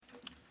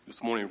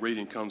This morning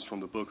reading comes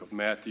from the book of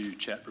Matthew,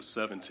 chapter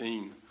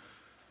 17,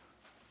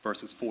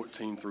 verses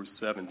 14 through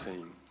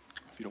 17.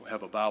 If you don't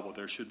have a Bible,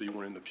 there should be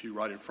one in the pew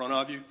right in front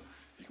of you.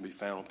 It can be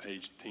found on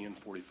page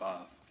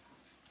 1045.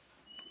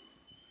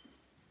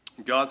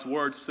 God's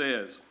word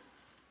says,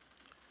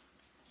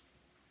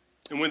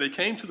 "And when they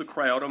came to the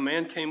crowd, a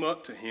man came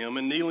up to him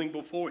and kneeling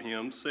before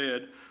him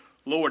said,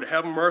 'Lord,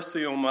 have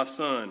mercy on my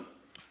son,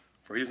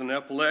 for he is an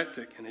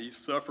epileptic and he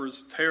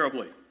suffers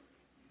terribly.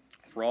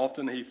 For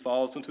often he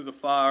falls into the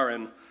fire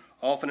and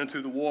often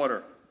into the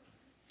water.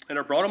 And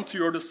I brought him to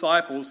your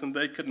disciples, and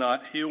they could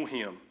not heal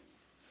him.'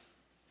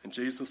 And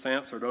Jesus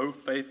answered, 'O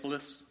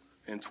faithless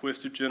and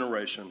twisted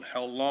generation,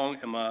 how long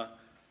am I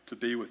to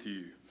be with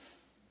you?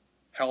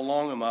 How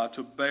long am I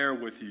to bear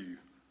with you?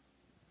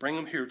 Bring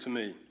him here to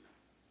me.'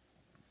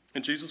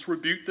 And Jesus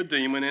rebuked the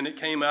demon, and it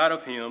came out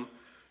of him,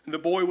 and the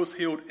boy was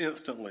healed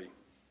instantly.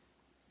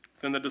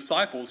 Then the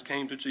disciples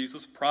came to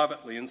Jesus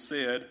privately and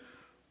said,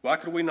 'Why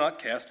could we not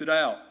cast it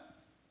out?'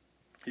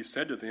 He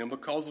said to them,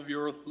 'Because of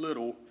your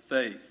little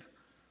faith.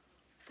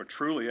 For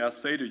truly I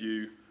say to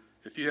you,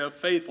 if you have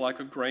faith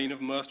like a grain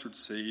of mustard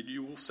seed,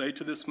 you will say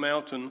to this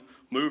mountain,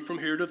 move from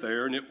here to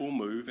there, and it will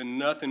move, and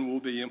nothing will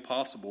be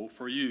impossible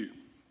for you.'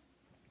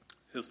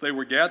 As they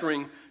were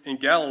gathering in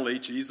Galilee,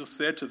 Jesus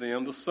said to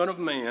them, 'The Son of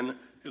Man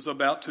is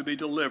about to be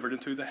delivered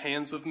into the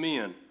hands of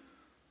men,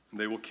 and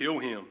they will kill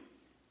him,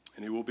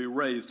 and he will be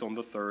raised on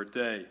the third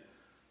day.'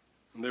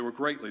 And they were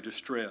greatly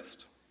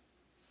distressed.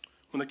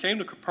 When they came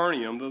to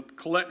Capernaum, the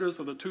collectors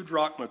of the 2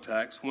 drachma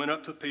tax went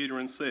up to Peter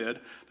and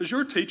said, 'Does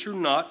your teacher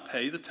not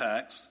pay the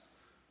tax?'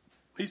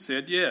 He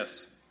said,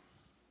 'Yes.'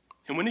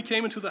 And when he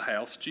came into the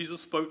house, Jesus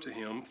spoke to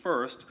him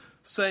first,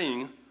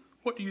 saying,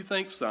 'What do you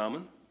think,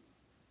 Simon?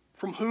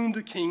 From whom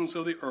do kings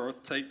of the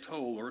earth take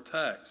toll or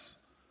tax?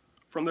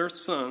 From their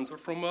sons or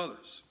from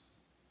others?'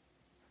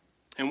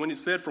 And when he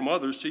said from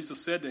others,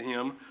 Jesus said to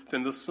him,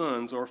 'Then the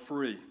sons are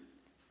free.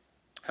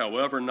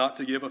 However, not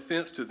to give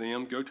offense to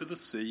them, go to the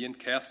sea and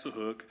cast a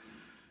hook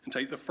and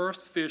take the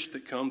first fish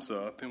that comes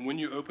up, and when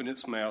you open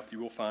its mouth, you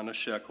will find a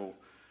shekel.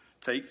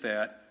 Take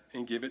that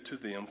and give it to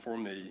them for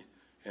me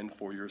and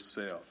for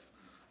yourself.'"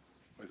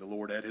 May the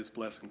Lord add his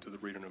blessing to the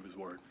reading of his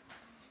word.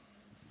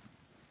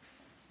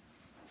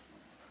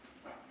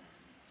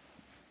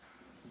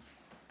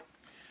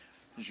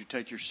 As you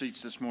take your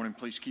seats this morning,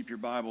 please keep your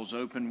Bibles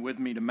open with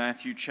me to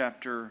Matthew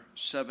chapter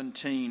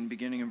 17,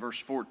 beginning in verse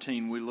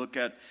 14. We look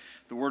at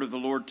the word of the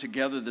Lord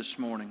together this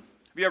morning.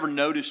 Have you ever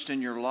noticed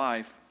in your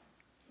life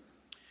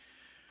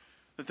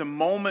that the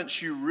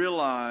moments you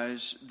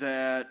realize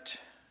that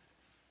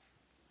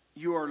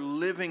you are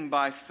living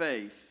by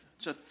faith?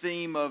 It's a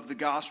theme of the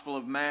Gospel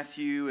of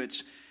Matthew.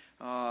 It's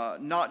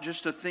not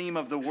just a theme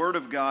of the Word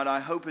of God. I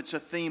hope it's a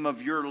theme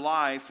of your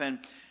life. And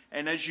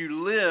as you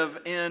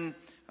live in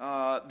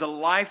the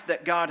life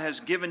that God has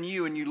given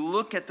you, and you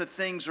look at the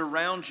things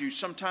around you,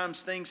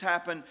 sometimes things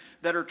happen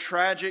that are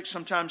tragic,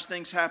 sometimes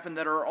things happen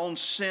that are on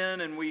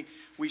sin, and we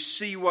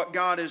see what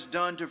God has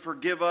done to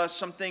forgive us.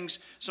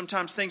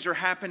 Sometimes things are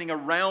happening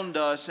around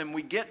us, and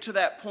we get to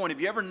that point. Have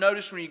you ever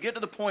noticed when you get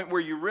to the point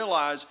where you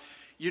realize,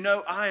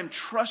 I am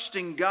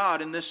trusting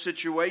God in this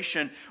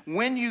situation?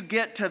 When you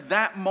get to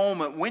that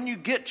moment, when you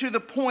get to the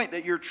point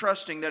that you're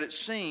trusting, that it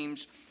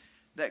seems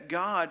that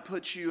God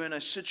puts you in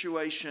a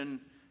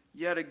situation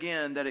yet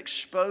again that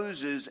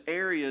exposes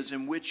areas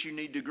in which you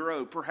need to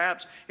grow.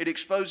 Perhaps it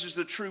exposes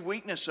the true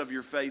weakness of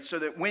your faith, so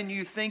that when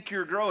you think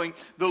you're growing,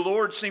 the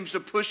Lord seems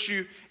to push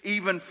you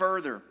even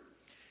further.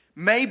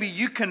 Maybe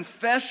you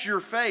confess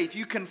your faith.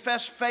 You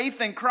confess faith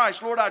in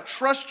Christ. Lord, I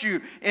trust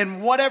you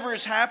in whatever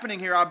is happening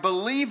here. I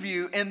believe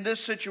you in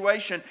this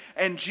situation.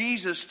 And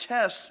Jesus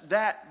tests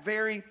that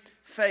very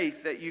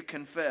faith that you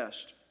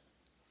confessed.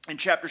 In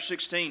chapter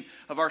 16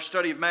 of our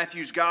study of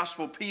Matthew's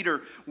Gospel,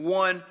 Peter,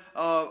 one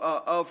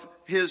of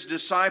his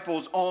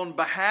disciples, on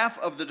behalf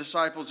of the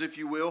disciples, if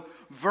you will,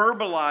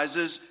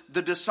 verbalizes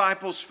the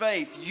disciples'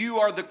 faith. "You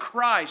are the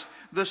Christ,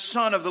 the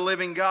Son of the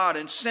living God."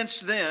 And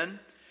since then,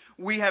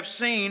 we have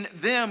seen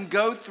them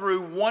go through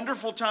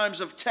wonderful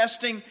times of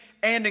testing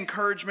and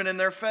encouragement in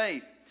their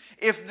faith.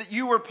 If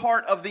you were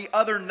part of the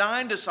other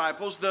 9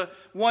 disciples, the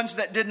ones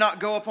that did not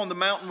go up on the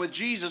mountain with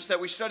Jesus that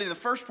we studied in the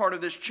first part of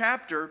this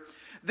chapter,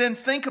 then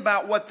think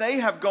about what they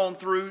have gone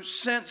through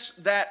since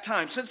that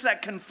time, since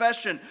that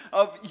confession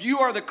of "You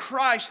are the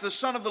Christ, the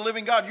Son of the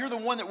living God. You're the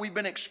one that we've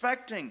been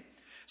expecting."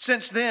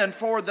 Since then,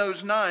 for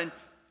those 9,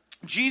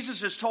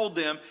 Jesus has told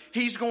them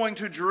he's going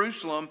to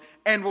Jerusalem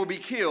and will be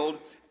killed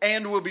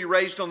and will be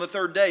raised on the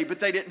third day, but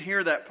they didn't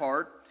hear that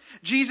part.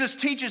 Jesus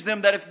teaches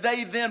them that if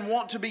they then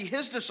want to be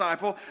his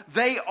disciple,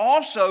 they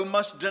also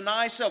must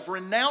deny self,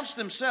 renounce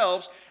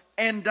themselves,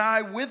 and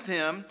die with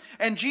him.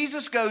 And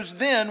Jesus goes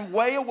then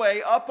way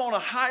away up on a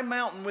high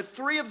mountain with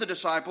 3 of the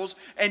disciples,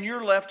 and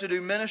you're left to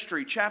do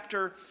ministry.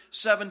 Chapter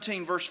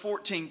 17, verse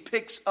 14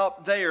 picks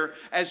up there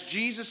as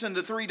Jesus and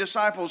the 3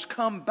 disciples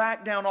come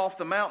back down off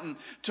the mountain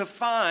to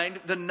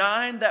find the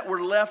 9 that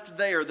were left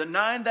there, the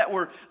 9 that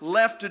were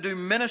left to do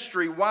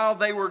ministry while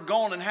they were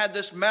gone and had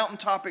this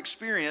mountaintop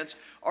experience,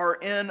 are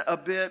in a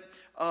bit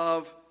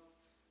of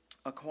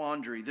a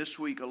quandary. This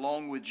week,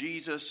 along with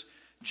Jesus,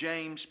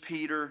 James,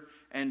 Peter,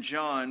 and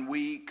John,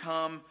 we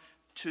come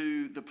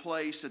to the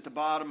place at the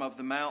bottom of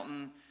the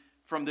mountain.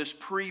 From this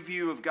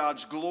preview of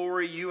God's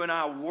glory, you and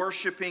I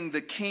worshiping the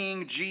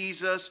King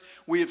Jesus.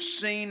 We have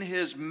seen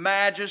His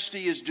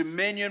majesty, His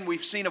dominion.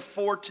 We've seen a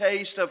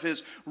foretaste of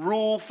His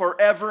rule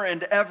forever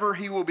and ever.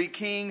 He will be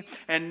King.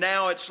 And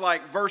now it's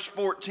like verse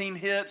 14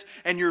 hits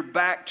and you're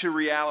back to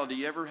reality.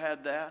 You ever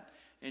had that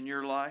in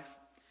your life?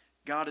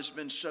 God has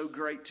been so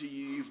great to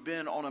you. You've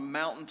been on a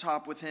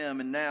mountaintop with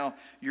Him, and now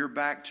you're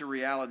back to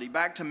reality.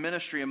 Back to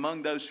ministry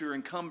among those who are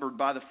encumbered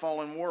by the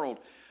fallen world.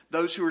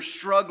 Those who are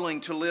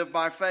struggling to live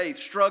by faith,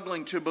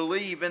 struggling to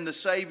believe in the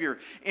Savior.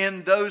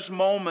 In those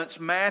moments,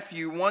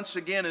 Matthew once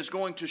again is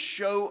going to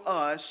show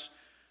us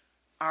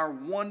our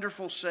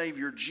wonderful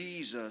Savior,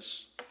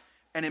 Jesus.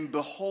 And in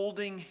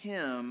beholding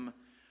Him,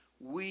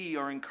 we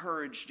are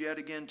encouraged yet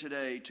again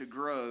today to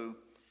grow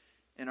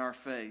in our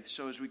faith.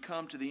 So as we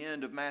come to the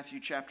end of Matthew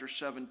chapter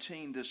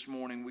 17 this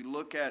morning, we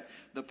look at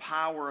the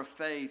power of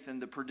faith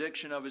and the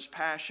prediction of His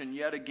passion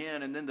yet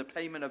again, and then the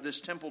payment of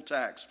this temple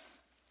tax.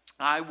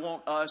 I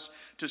want us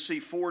to see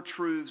 4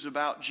 truths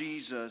about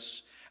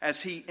Jesus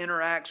as He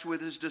interacts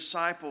with His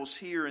disciples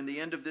here in the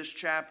end of this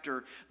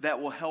chapter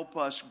that will help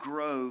us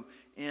grow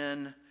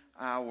in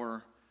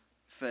our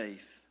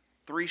faith.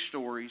 3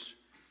 stories.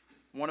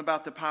 One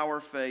about the power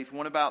of faith,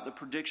 one about the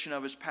prediction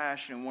of His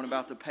passion, and one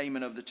about the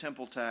payment of the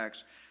temple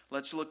tax.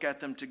 Let's look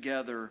at them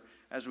together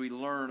as we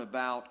learn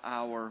about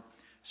our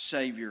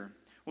Savior.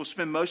 We'll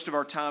spend most of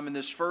our time in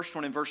this first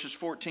one in verses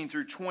 14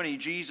 through 20.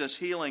 Jesus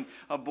healing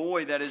a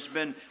boy that has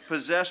been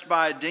possessed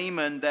by a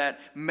demon that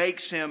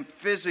makes him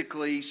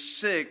physically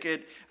sick.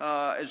 It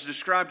is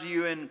described to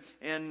you in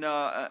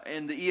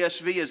the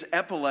ESV as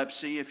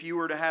epilepsy. If you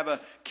were to have a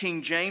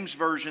King James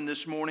version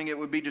this morning, it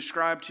would be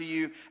described to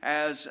you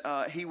as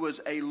he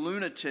was a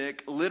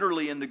lunatic.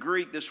 Literally in the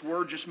Greek, this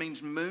word just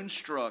means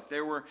moonstruck.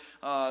 There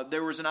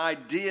was an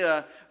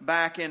idea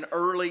back in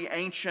early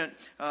ancient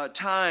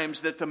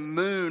times that the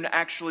moon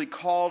actually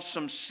caused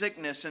some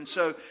sickness, and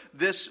so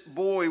this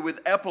boy with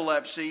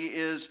epilepsy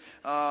is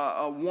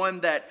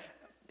one that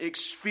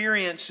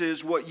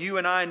experiences what you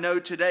and I know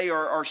today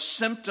are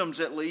symptoms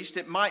at least.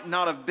 It might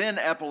not have been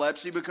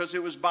epilepsy because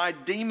it was by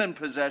demon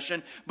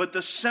possession, but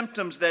the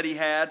symptoms that he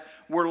had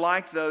were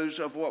like those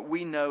of what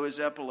we know as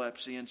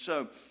epilepsy. And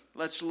so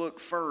let's look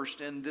first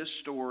in this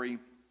story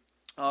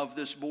of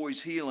this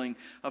boy's healing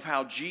of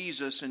how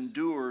Jesus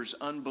endures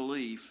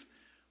unbelief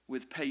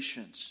with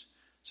patience.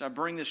 So I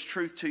bring this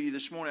truth to you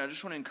this morning. I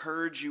just want to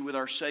encourage you with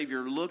our Savior.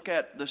 Look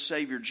at the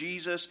Savior.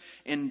 Jesus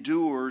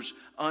endures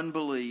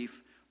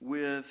unbelief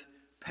with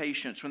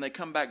patience. When they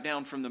come back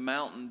down from the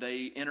mountain,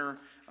 they enter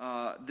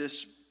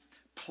this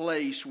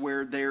place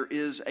where there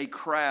is a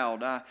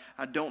crowd.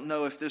 I don't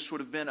know if this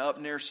would have been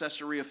up near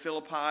Caesarea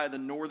Philippi, the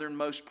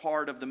northernmost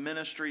part of the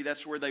ministry.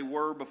 That's where they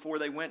were before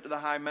they went to the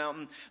high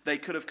mountain. They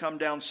could have come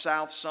down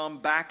south some,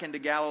 back into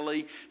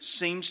Galilee.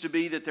 Seems to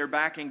be that they're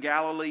back in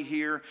Galilee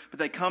here, but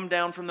they come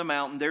down from the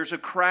mountain. There's a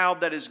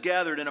crowd that is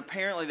gathered, and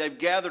apparently they've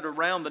gathered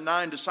around the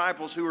 9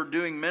 disciples who are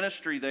doing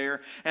ministry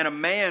there, and a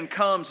man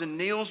comes and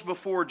kneels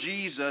before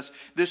Jesus,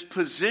 this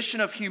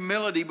position of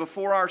humility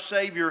before our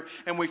Savior,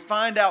 and we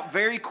find out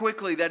very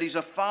quickly that he's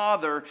a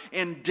father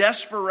in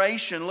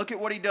desperation. Look at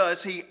what he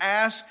does. He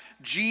asks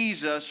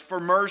Jesus for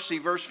mercy.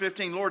 Verse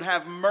 15, Lord,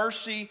 have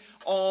mercy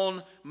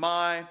on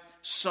my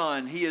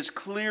son. He is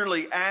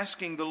clearly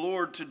asking the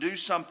Lord to do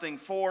something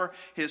for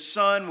his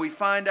son. We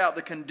find out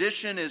the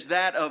condition is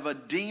that of a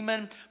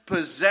demon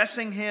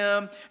possessing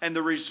him, and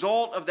the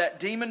result of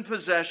that demon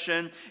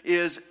possession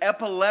is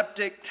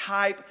epileptic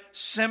type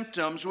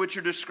symptoms, which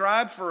are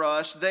described for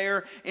us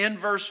there in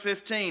verse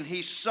 15.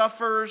 He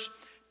suffers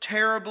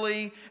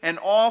terribly, and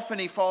often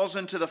he falls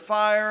into the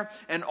fire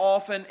and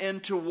often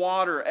into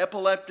water.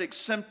 Epileptic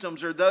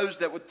symptoms are those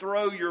that would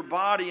throw your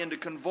body into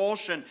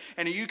convulsion.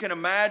 And you can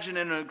imagine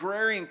in an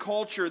agrarian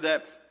culture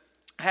that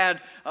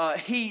had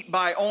heat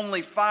by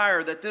only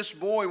fire, that this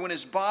boy, when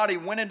his body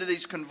went into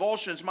these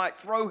convulsions, might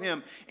throw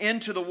him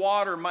into the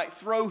water, might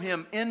throw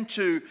him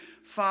into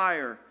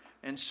fire.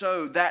 And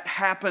so that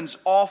happens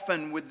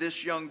often with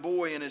this young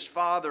boy, and his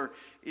father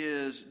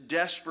is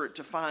desperate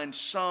to find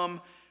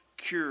some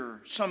cure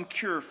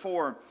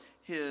for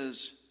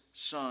his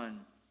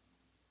son.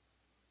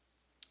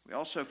 We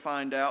also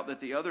find out that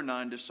the other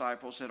 9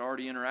 disciples had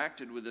already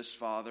interacted with this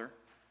father.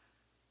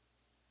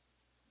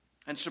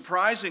 And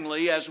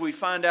surprisingly, as we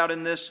find out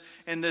in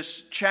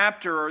this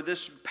chapter or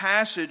this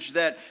passage,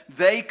 that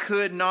they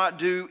could not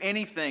do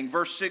anything.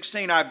 Verse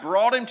 16, I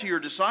brought him to your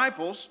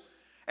disciples,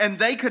 and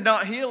they could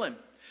not heal him.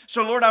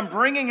 So, Lord, I'm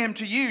bringing him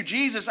to you.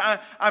 Jesus,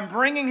 I'm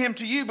bringing him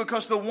to you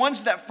because the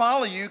ones that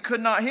follow you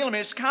could not heal him.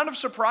 It's kind of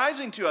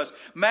surprising to us.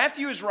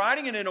 Matthew is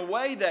writing it in a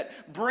way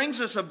that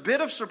brings us a bit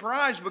of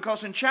surprise,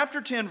 because in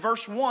chapter 10,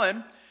 verse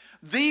 1,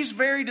 these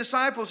very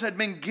disciples had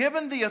been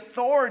given the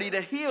authority to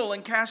heal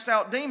and cast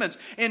out demons.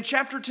 In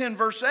chapter 10,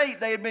 verse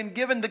 8, they had been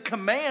given the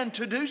command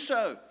to do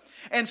so.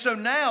 And so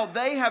now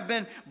they have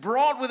been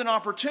brought with an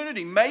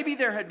opportunity. Maybe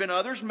there had been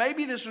others.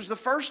 Maybe this was the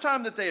first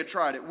time that they had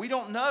tried it. We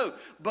don't know.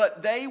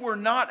 But they were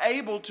not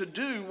able to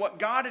do what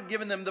God had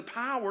given them the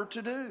power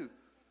to do,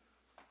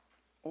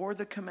 or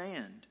the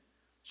command.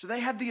 So they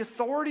had the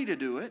authority to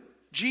do it.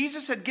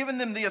 Jesus had given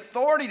them the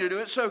authority to do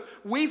it. So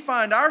we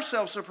find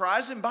ourselves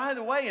surprised. And by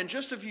the way, in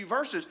just a few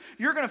verses,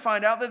 you're going to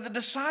find out that the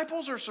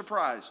disciples are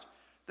surprised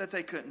that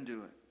they couldn't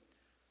do it.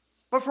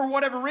 But for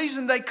whatever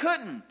reason, they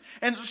couldn't.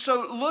 And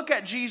so look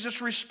at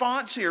Jesus'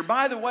 response here.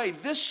 By the way,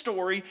 this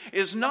story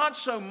is not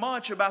so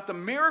much about the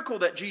miracle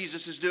that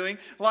Jesus is doing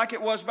like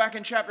it was back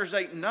in chapters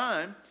 8 and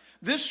 9.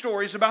 This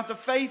story is about the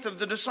faith of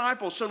the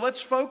disciples. So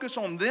let's focus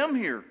on them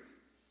here.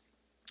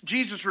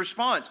 Jesus'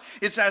 response,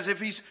 it's as if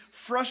he's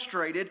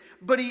frustrated,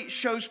 but he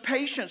shows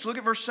patience. Look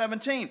at verse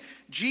 17.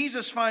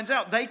 Jesus finds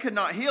out they could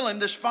not heal him.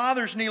 This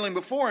father's kneeling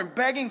before him,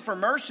 begging for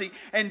mercy,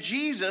 and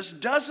Jesus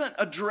doesn't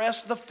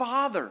address the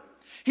father.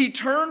 He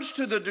turns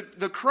to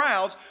the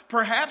crowds,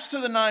 perhaps to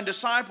the 9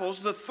 disciples,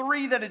 the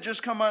 3 that had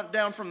just come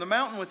down from the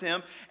mountain with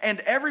him, and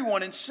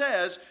everyone, and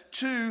says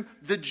to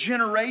the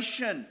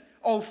generation,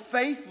 "O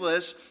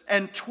faithless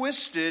and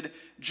twisted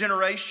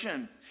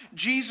generation."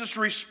 Jesus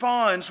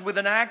responds with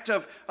an act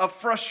of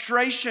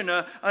frustration,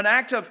 an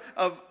act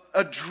of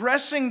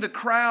addressing the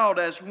crowd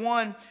as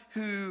one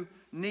who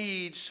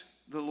needs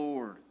the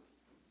Lord.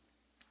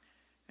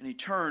 And he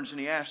turns and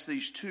he asks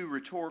these 2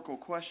 rhetorical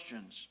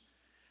questions.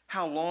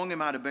 How long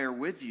am I to bear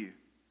with you?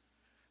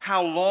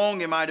 How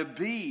long am I to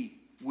be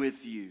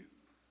with you?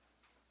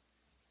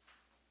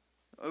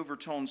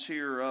 Overtones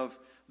here of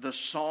the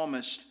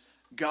psalmist,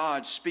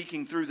 God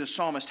speaking through the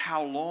psalmist,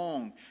 how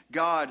long?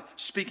 God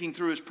speaking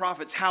through his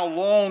prophets, how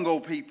long, O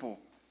people?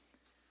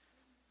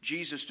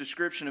 Jesus'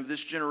 description of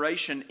this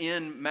generation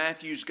in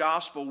Matthew's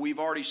gospel, we've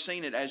already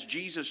seen it as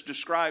Jesus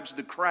describes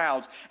the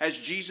crowds, as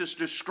Jesus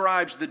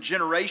describes the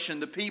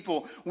generation, the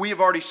people. We have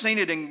already seen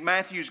it in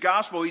Matthew's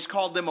gospel. He's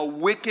called them a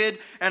wicked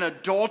and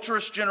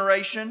adulterous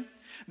generation.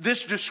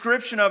 This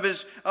description of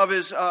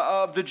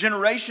the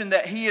generation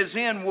that he is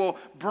in will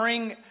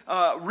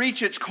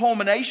reach its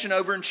culmination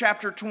over in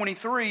chapter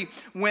 23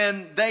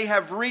 when they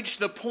have reached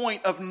the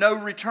point of no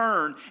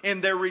return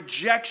in their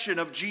rejection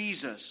of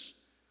Jesus.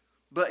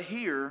 But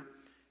here,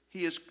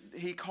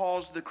 he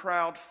calls the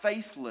crowd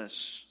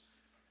faithless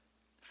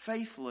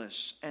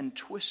and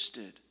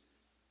twisted.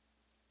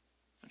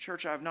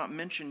 Church, I have not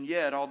mentioned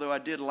yet, although I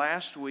did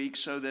last week,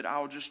 so that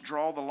I'll just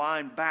draw the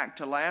line back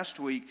to last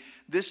week.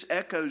 This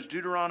echoes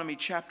Deuteronomy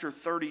chapter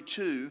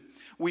 32.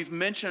 We've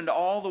mentioned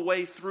all the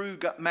way through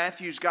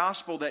Matthew's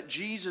gospel that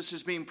Jesus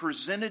is being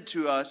presented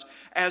to us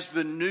as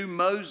the new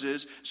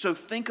Moses. So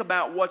think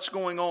about what's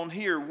going on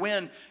here.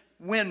 When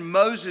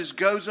Moses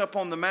goes up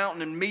on the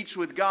mountain and meets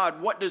with God,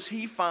 what does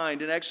he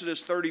find in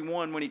Exodus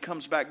 31 when he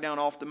comes back down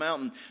off the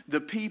mountain? The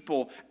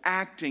people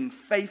acting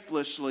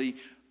faithlessly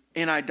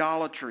in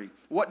idolatry.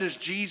 What does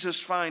Jesus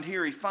find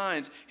here? He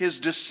finds his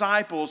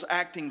disciples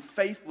acting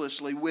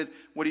faithlessly with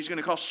what he's going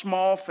to call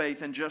small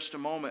faith in just a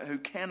moment, who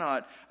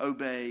cannot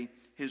obey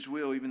his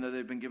will even though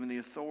they've been given the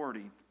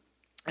authority.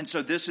 And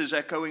so this is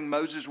echoing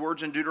Moses'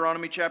 words in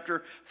Deuteronomy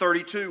chapter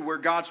 32, where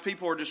God's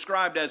people are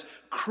described as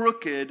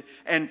crooked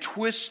and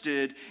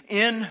twisted,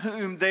 in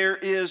whom there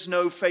is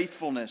no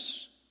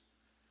faithfulness.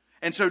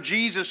 And so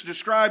Jesus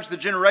describes the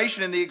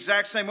generation in the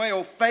exact same way,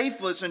 oh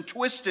faithless and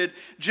twisted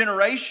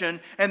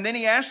generation. And then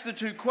he asks the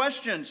 2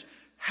 questions.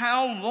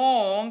 How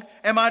long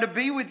am I to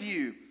be with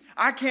you?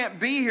 I can't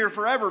be here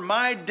forever.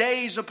 My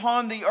days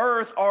upon the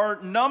earth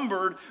are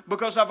numbered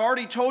because I've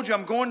already told you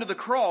I'm going to the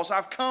cross.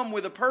 I've come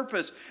with a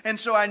purpose. And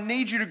so I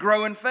need you to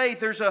grow in faith.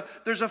 There's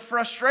a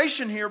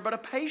frustration here, but a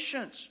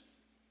patience.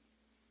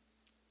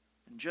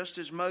 And just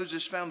as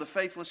Moses found the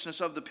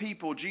faithlessness of the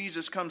people,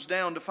 Jesus comes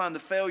down to find the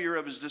failure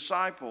of his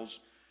disciples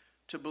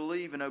to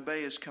believe and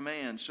obey his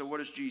commands. So what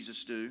does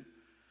Jesus do?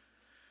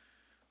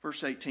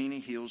 Verse 18, he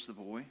heals the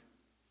boy.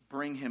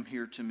 Bring him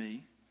here to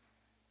me.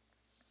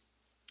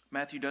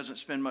 Matthew doesn't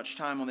spend much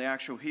time on the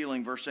actual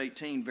healing. Verse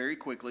 18, very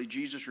quickly,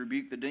 Jesus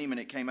rebuked the demon.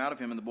 It came out of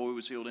him and the boy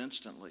was healed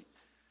instantly.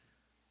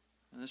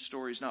 And this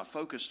story is not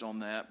focused on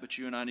that, but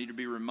you and I need to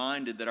be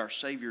reminded that our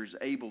Savior is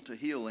able to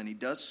heal, and he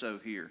does so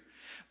here.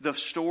 The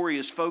story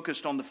is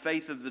focused on the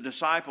faith of the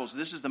disciples.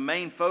 This is the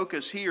main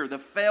focus here. The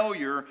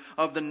failure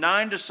of the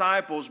 9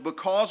 disciples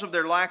because of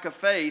their lack of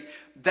faith.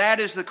 That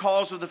is the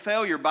cause of the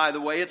failure, by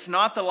the way. It's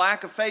not the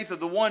lack of faith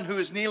of the one who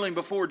is kneeling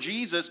before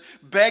Jesus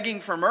begging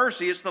for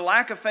mercy. It's the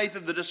lack of faith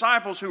of the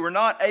disciples who were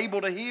not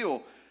able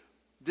to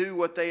do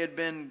what they had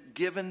been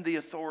given the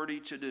authority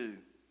to do.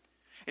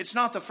 It's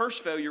not the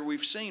first failure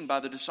we've seen by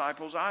the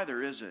disciples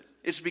either, is it?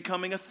 It's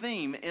becoming a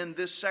theme in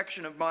this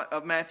section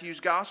of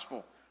Matthew's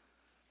gospel.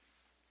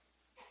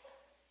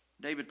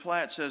 David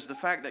Platt says the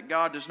fact that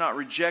God does not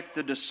reject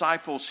the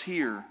disciples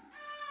here,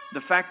 the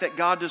fact that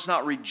God does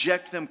not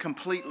reject them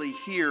completely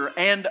here,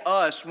 and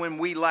us when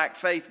we lack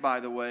faith, by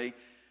the way,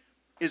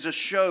 is a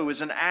show,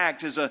 is an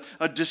act, is a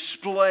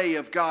display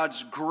of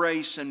God's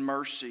grace and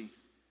mercy.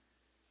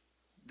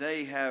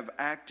 they have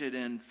acted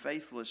in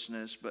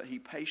faithlessness, but He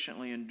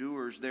patiently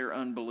endures their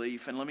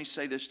unbelief. And let me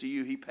say this to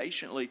you, He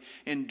patiently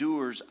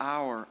endures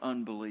our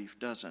unbelief,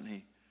 doesn't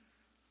He?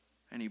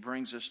 And He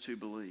brings us to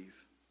believe.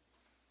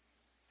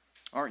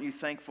 Aren't you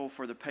thankful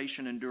for the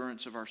patient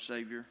endurance of our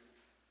Savior?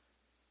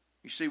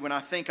 You see, when I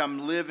think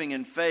I'm living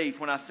in faith,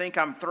 when I think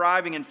I'm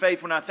thriving in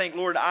faith, when I think,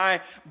 Lord, I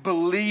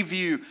believe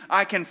You,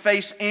 I can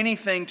face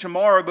anything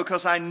tomorrow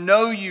because I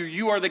know You.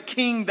 You are the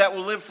King that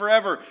will live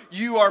forever.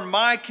 You are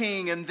my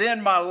King. And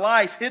then my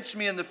life hits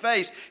me in the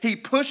face. He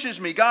pushes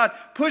me. God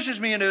pushes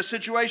me into a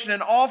situation,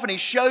 and often He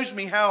shows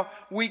me how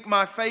weak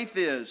my faith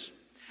is.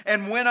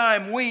 And when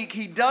I'm weak,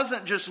 He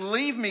doesn't just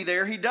leave me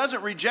there. He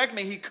doesn't reject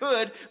me. He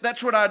could.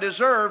 That's what I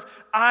deserve.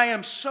 I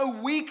am so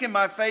weak in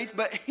my faith,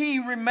 but He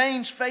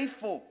remains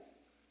faithful.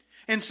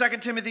 In 2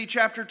 Timothy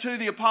chapter 2,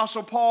 the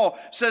Apostle Paul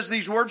says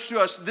these words to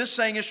us. This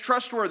saying is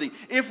trustworthy.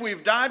 If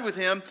we've died with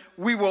Him,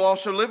 we will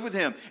also live with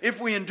Him.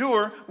 If we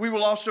endure, we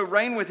will also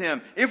reign with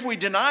Him. If we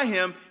deny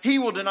Him, He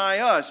will deny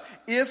us.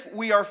 If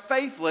we are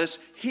faithless,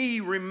 He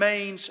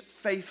remains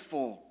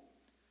faithful,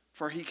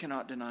 for He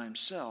cannot deny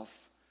Himself.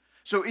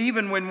 So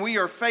even when we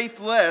are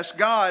faithless,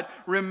 God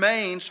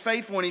remains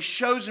faithful, and He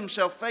shows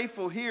Himself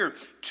faithful here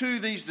to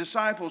these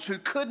disciples who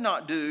could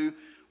not do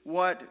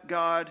what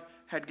God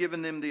had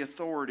given them the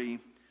authority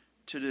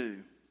to do.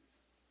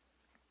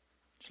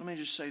 So let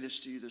me just say this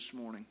to you this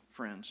morning,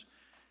 friends.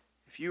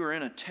 If you are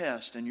in a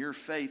test and your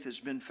faith has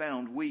been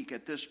found weak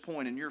at this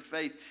point, and your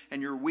faith and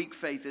your weak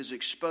faith is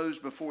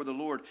exposed before the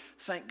Lord,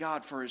 thank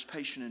God for His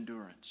patient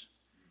endurance.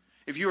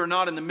 If you are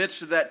not in the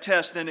midst of that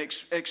test, then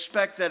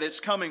expect that it's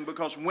coming,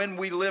 because when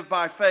we live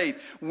by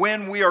faith,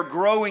 when we are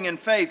growing in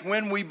faith,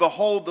 when we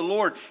behold the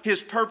Lord,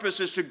 His purpose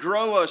is to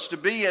grow us to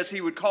be, as He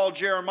would call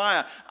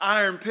Jeremiah,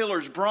 iron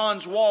pillars,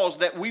 bronze walls,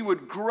 that we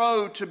would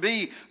grow to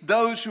be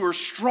those who are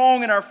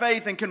strong in our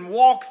faith and can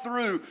walk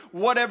through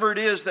whatever it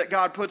is that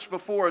God puts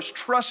before us,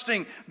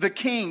 trusting the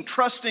King,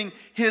 trusting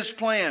His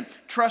plan,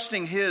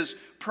 trusting His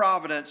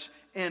providence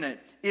in it.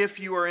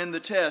 If you are in the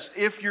test,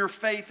 if your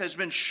faith has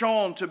been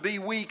shown to be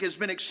weak, has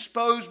been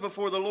exposed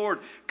before the Lord,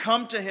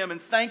 come to Him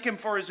and thank Him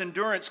for His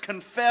endurance.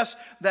 Confess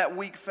that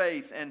weak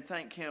faith and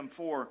thank Him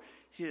for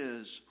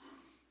His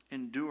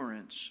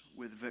endurance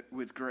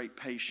with great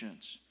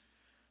patience.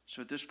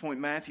 So at this point,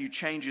 Matthew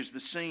changes the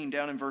scene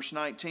down in verse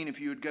 19.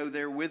 If you would go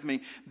there with me,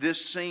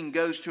 this scene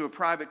goes to a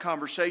private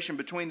conversation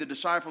between the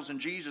disciples and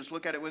Jesus.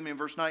 Look at it with me in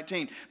verse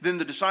 19. Then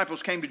the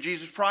disciples came to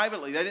Jesus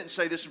privately. They didn't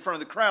say this in front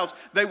of the crowds.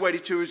 They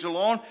waited till He was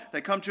alone. They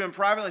come to Him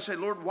privately and say,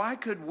 Lord, why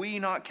could we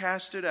not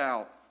cast it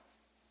out?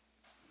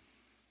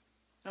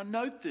 Now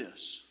note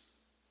this.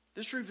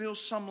 This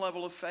reveals some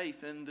level of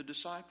faith in the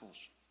disciples.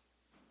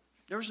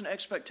 There was an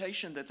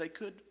expectation that they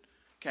could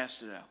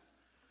cast it out.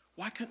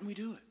 Why couldn't we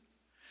do it?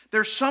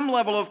 There's some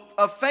level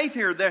of faith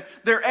here.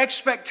 Their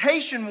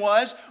expectation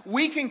was,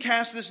 we can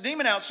cast this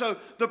demon out. So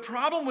the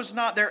problem was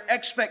not their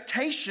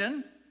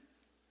expectation.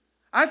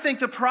 I think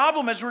the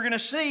problem, as we're going to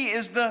see,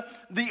 is the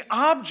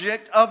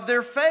object of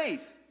their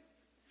faith.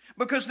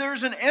 Because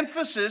there's an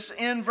emphasis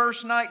in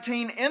verse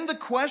 19. In the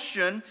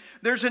question,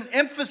 there's an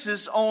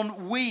emphasis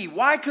on we.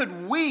 Why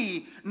could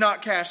we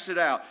not cast it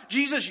out?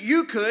 Jesus,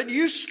 you could.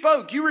 You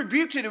spoke. You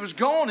rebuked it. It was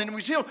gone and it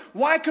was healed.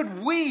 Why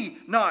could we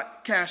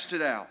not cast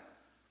it out?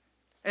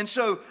 And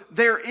so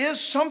there is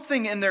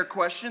something in their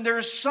question. There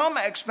is some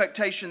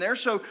expectation there.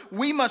 So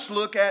we must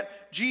look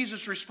at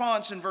Jesus'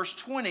 response in verse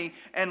 20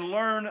 and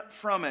learn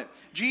from it.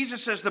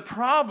 Jesus says the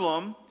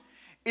problem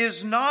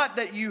is not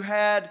that you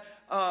had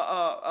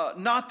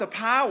not the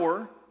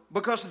power,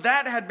 because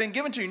that had been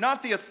given to you,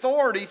 not the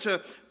authority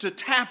to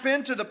tap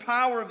into the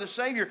power of the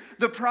Savior.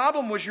 The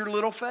problem was your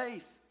little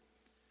faith.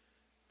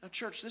 Now,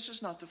 church, this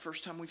is not the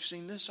first time we've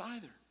seen this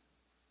either.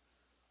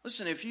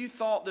 Listen, if you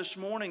thought this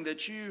morning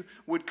that you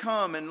would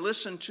come and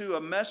listen to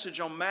a message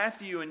on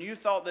Matthew, and you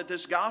thought that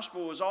this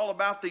gospel was all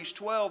about these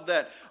 12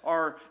 that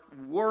are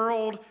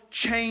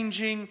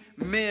world-changing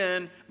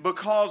men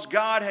because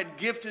God had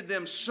gifted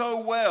them so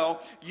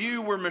well,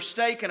 you were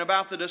mistaken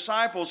about the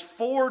disciples.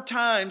 4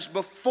 times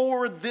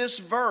before this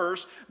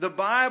verse, the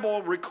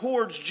Bible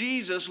records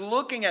Jesus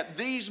looking at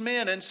these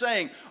men and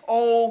saying,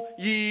 "O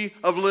ye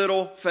of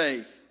little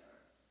faith."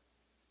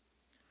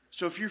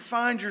 So if you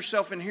find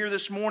yourself in here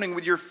this morning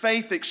with your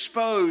faith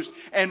exposed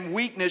and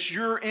weakness,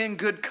 you're in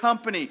good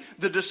company.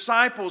 The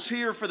disciples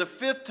here for the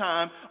 5th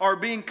time are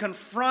being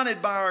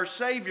confronted by our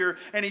Savior,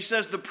 and He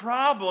says the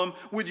problem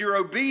with your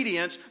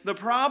obedience, the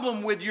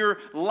problem with your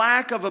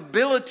lack of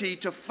ability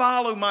to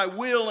follow my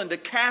will and to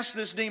cast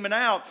this demon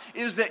out,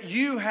 is that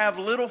you have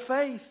little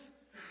faith.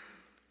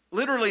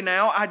 Literally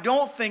now, I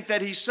don't think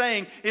that He's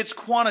saying it's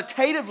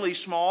quantitatively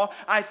small.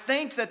 I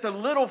think that the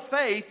little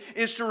faith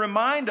is to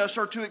remind us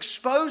or to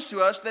expose to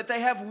us that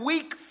they have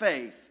weak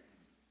faith.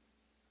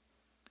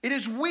 It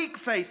is weak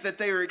faith that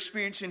they are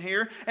experiencing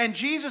here. And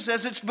Jesus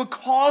says it's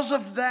because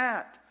of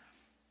that.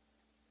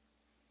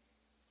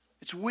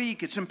 It's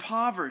weak. It's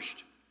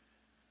impoverished.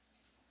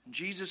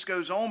 Jesus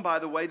goes on, by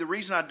the way, the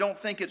reason I don't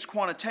think it's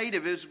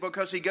quantitative is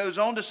because he goes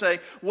on to say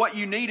what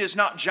you need is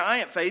not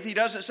giant faith. He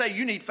doesn't say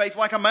you need faith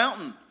like a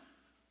mountain.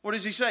 What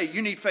does he say?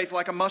 You need faith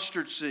like a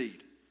mustard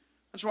seed.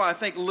 That's why I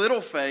think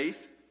little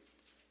faith,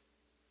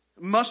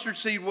 mustard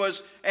seed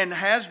was and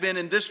has been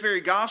in this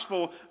very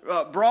gospel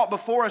brought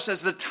before us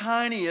as the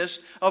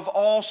tiniest of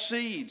all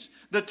seeds.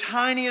 The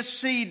tiniest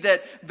seed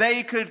that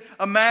they could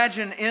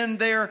imagine in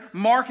their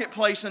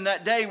marketplace in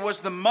that day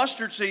was the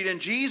mustard seed.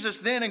 And Jesus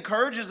then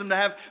encourages them to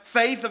have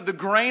faith of the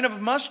grain of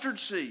mustard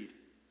seed.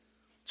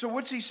 So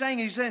what's he saying?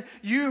 He's saying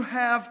you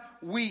have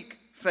weak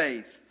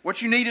faith.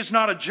 What you need is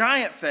not a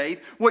giant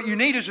faith. What you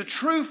need is a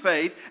true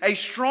faith, a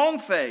strong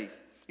faith.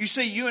 You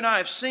see, you and I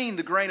have seen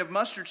the grain of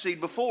mustard seed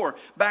before,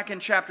 back in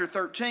chapter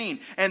 13.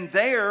 And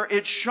there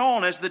it's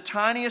shown as the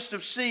tiniest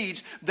of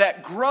seeds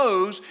that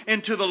grows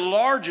into the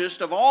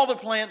largest of all the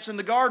plants in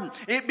the garden.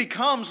 It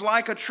becomes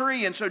like a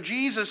tree. And so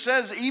Jesus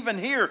says, even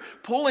here,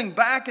 pulling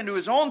back into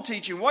his own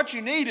teaching, what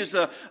you need is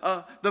the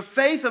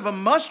faith of a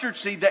mustard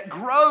seed that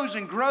grows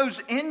and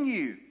grows in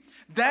you.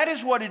 That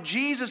is what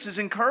Jesus is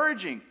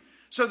encouraging.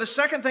 So the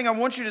second thing I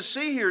want you to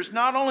see here is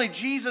not only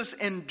Jesus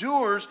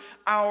endures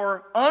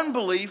our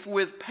unbelief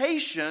with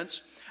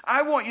patience,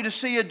 I want you to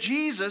see a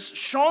Jesus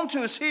shown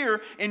to us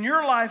here in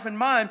your life and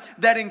mine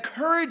that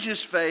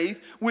encourages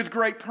faith with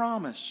great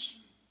promise.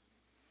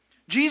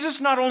 Jesus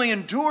not only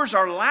endures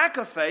our lack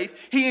of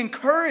faith, he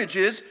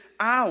encourages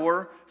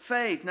our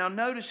faith. Now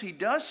notice he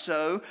does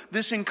so.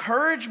 This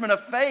encouragement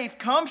of faith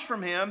comes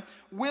from him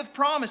with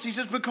promise. He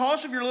says,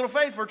 because of your little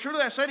faith, for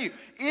truly I say to you,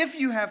 if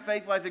you have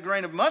faith like the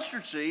grain of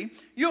mustard seed,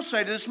 you'll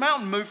say to this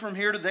mountain, move from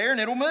here to there, and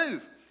it'll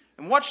move.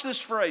 And watch this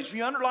phrase. If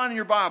you underline in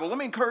your Bible, let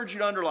me encourage you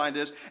to underline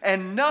this.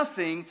 And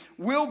nothing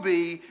will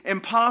be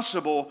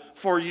impossible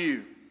for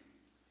you.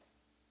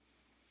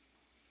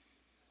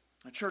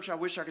 Now, church, I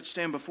wish I could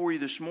stand before you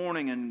this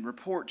morning and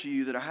report to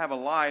you that I have a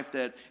life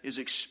that is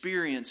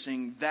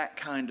experiencing that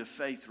kind of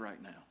faith right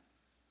now.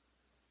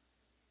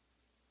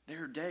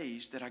 There are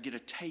days that I get a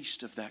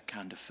taste of that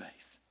kind of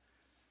faith.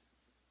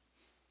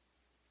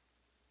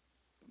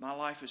 But my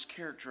life is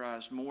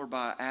characterized more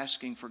by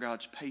asking for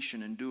God's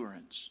patient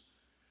endurance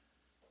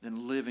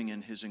than living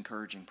in his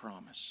encouraging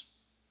promise.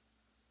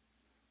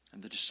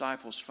 And the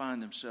disciples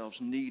find themselves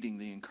needing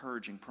the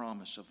encouraging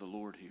promise of the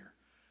Lord here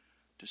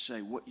to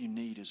say what you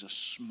need is a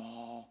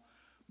small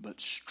but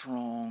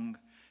strong,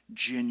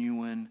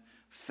 genuine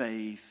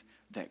faith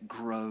that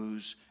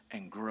grows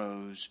and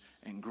grows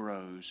and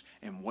grows.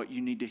 And what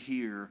you need to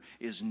hear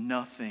is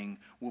nothing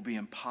will be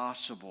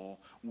impossible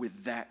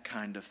with that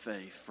kind of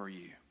faith for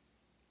you.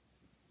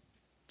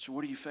 So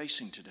what are you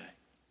facing today?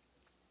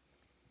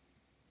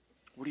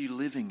 What are you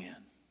living in?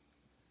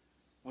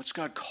 What's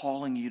God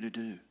calling you to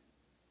do?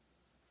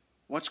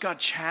 What's God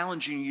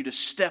challenging you to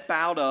step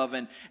out of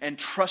and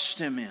trust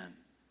him in?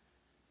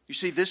 You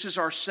see, this is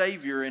our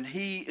Savior, and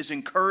he is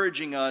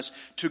encouraging us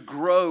to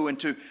grow and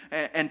to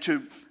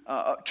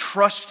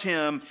trust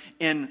him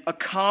in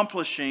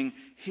accomplishing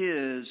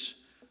his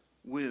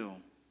will.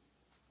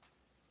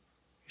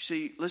 You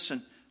see,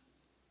 listen,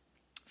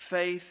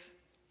 faith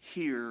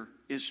here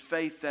is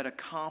faith that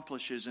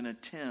accomplishes and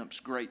attempts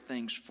great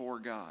things for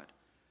God.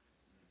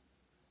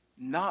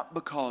 Not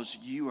because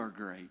you are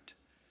great,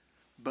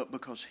 but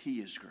because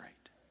he is great.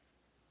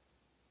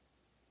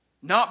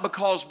 Not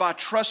because by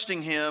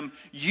trusting him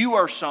you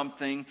are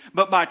something,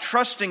 but by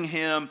trusting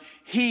him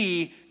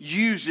he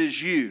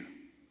uses you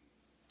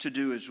to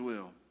do his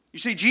will. You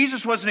see,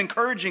 Jesus wasn't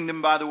encouraging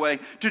them, by the way,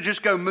 to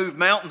just go move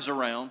mountains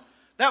around.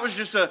 That was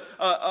just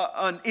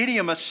an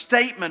idiom, a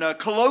statement, a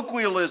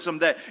colloquialism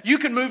that you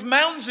can move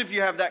mountains if you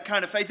have that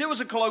kind of faith. It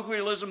was a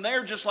colloquialism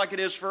there just like it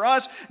is for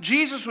us.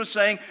 Jesus was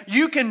saying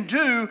you can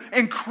do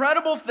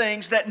incredible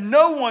things that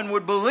no one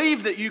would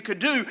believe that you could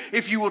do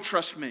if you will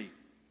trust me.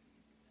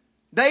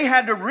 They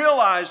had to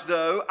realize,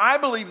 though, I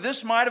believe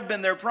this might have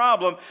been their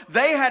problem,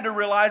 they had to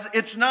realize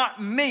it's not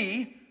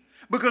me,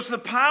 because the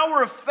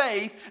power of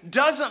faith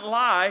doesn't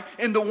lie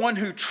in the one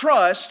who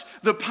trusts.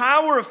 The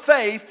power of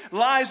faith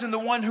lies in the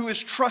one who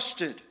is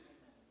trusted.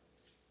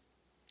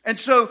 And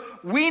so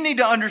we need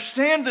to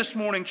understand this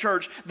morning,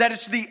 church, that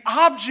it's the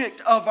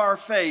object of our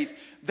faith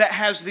that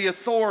has the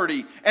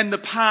authority and the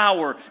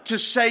power to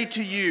say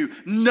to you,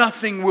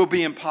 nothing will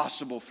be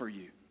impossible for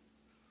you.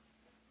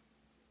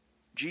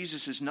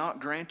 Jesus is not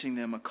granting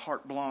them a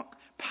carte blanche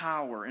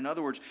power. In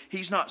other words,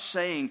 he's not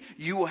saying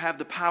you will have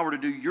the power to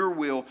do your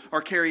will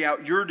or carry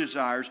out your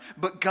desires,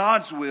 but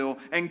God's will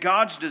and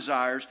God's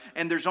desires.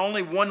 And there's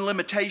only one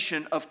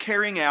limitation of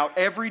carrying out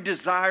every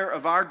desire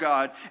of our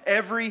God,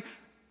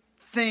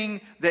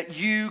 everything that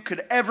you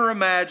could ever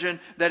imagine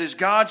that is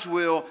God's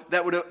will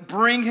that would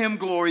bring him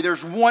glory.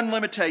 There's one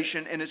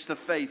limitation, and it's the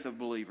faith of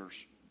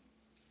believers.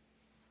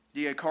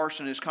 D.A.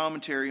 Carson, in his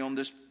commentary on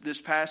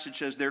this passage,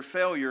 says their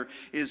failure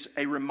is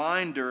a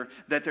reminder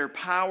that their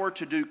power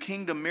to do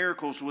kingdom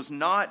miracles was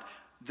not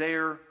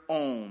their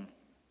own,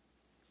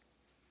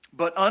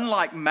 But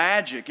unlike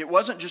magic, it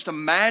wasn't just a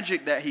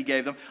magic that he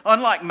gave them.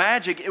 Unlike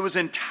magic, it was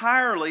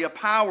entirely a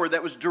power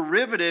that was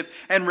derivative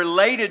and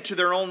related to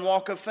their own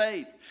walk of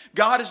faith.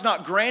 God is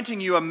not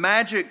granting you a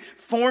magic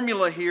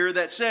formula here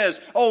that says,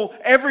 oh,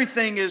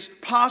 everything is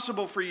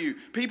possible for you.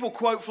 People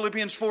quote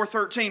Philippians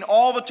 4:13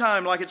 all the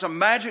time like it's a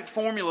magic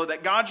formula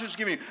that God's just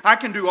giving you. I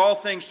can do all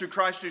things through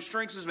Christ who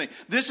strengthens me.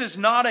 This is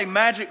not a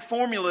magic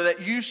formula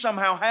that you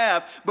somehow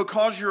have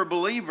because you're a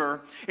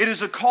believer. It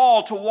is a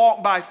call to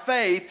walk by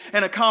faith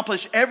and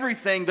accomplish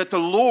everything that the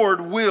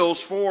Lord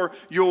wills for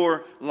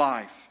your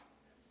life.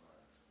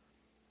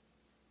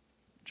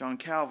 John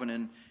Calvin,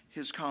 in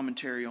his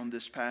commentary on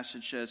this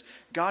passage, says,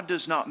 this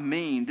does not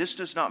mean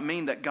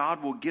that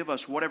God will give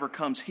us whatever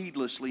comes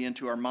heedlessly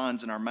into our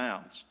minds and our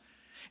mouths.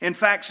 In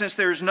fact, since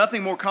there is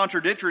nothing more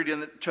contradictory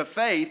to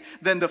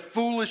faith than the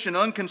foolish and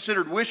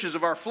unconsidered wishes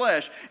of our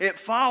flesh, it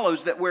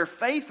follows that where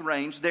faith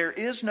reigns, there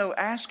is no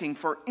asking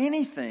for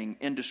anything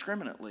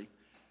indiscriminately.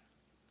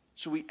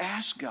 So we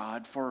ask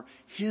God for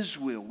His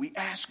will. We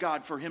ask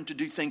God for Him to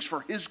do things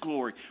for His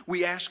glory.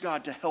 We ask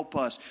God to help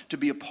us to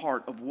be a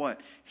part of what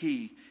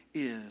He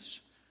is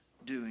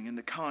doing. In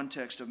the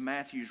context of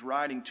Matthew's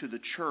writing to the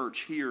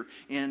church here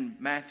in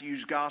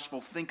Matthew's gospel,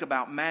 think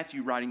about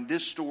Matthew writing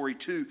this story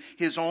to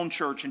his own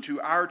church and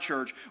to our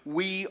church.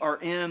 We are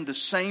in the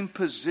same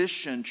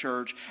position,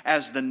 church,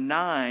 as the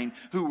 9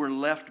 who were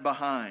left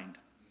behind.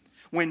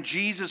 When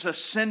Jesus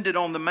ascended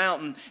on the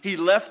mountain, He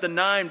left the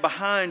 9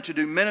 behind to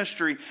do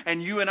ministry,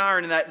 and you and I are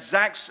in that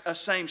exact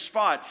same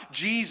spot.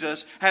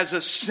 Jesus has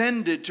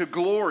ascended to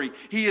glory.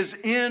 He is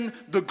in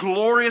the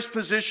glorious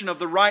position of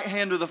the right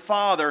hand of the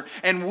Father,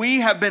 and we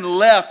have been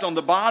left on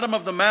the bottom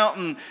of the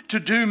mountain to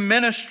do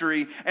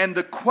ministry. And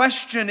the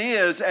question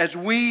is, as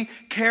we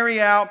carry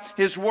out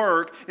His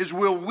work, is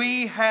will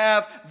we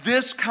have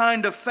this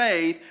kind of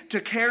faith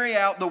to carry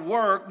out the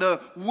work, the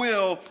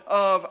will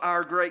of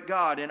our great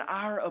God, and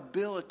our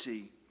ability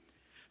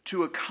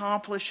to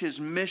accomplish His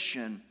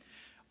mission,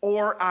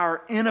 or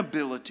our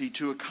inability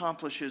to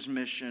accomplish His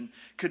mission,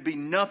 could be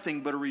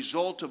nothing but a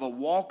result of a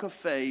walk of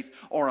faith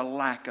or a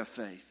lack of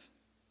faith.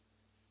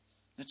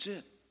 That's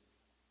it.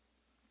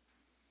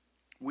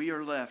 We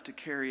are left to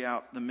carry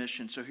out the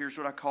mission. So here's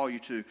what I call you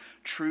to: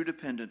 true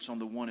dependence on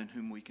the one in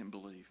whom we can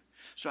believe.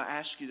 So I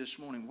ask you this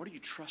morning, what are you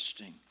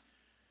trusting?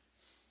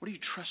 What are you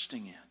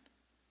trusting in?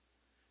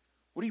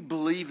 What are you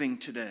believing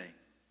today?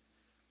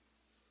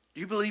 Do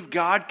you believe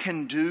God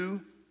can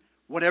do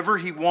whatever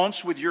He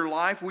wants with your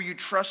life? Will you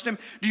trust Him?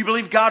 Do you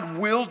believe God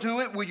will do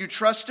it? Will you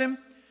trust Him?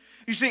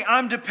 You see,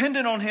 I'm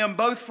dependent on Him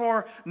both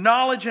for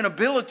knowledge and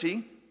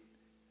ability.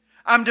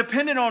 I'm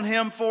dependent on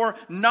Him for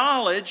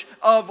knowledge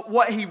of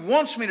what He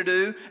wants me to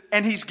do,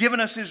 and He's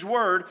given us His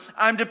Word.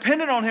 I'm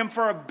dependent on Him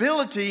for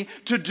ability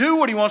to do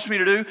what He wants me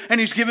to do, and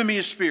He's given me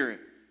His Spirit.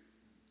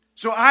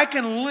 So I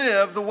can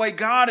live the way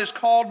God has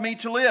called me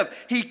to live.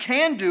 He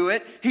can do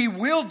it. He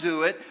will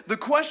do it. The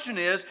question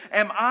is,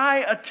 am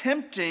I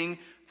attempting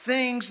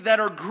things that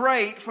are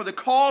great for the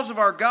cause of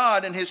our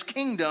God and His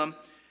kingdom?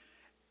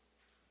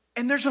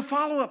 And there's a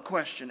follow-up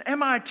question.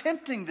 Am I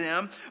attempting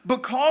them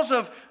because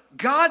of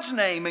God's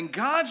name and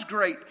God's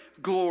great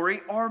glory,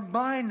 or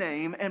my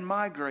name and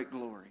my great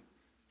glory?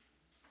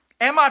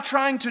 Am I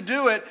trying to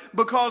do it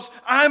because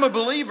I'm a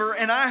believer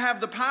and I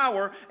have the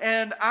power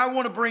and I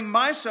want to bring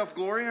myself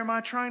glory, or am I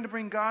trying to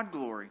bring God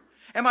glory?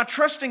 Am I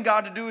trusting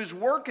God to do His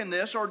work in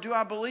this, or do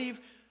I believe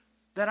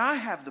that I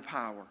have the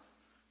power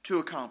to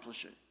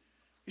accomplish it?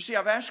 You see,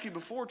 I've asked you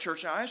before,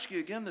 church, and I ask you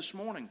again this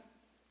morning,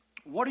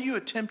 what are you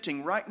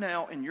attempting right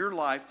now in your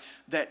life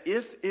that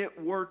if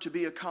it were to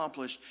be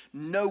accomplished,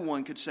 no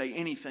one could say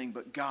anything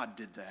but God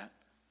did that?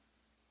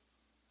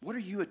 What are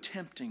you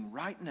attempting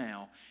right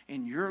now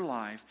in your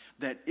life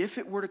that if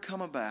it were to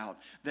come about,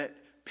 that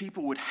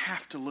people would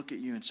have to look at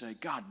you and say,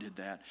 God did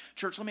that?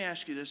 Church, let me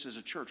ask you this as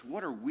a church.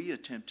 What are we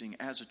attempting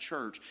as a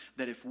church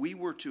that if we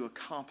were to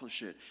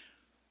accomplish it,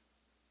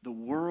 the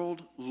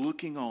world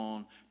looking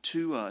on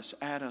to us,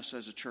 at us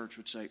as a church,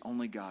 would say,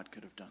 only God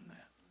could have done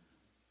that?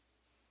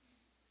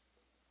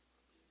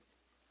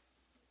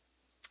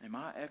 Am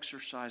I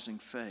exercising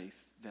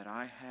faith that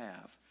I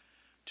have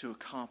to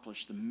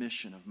accomplish the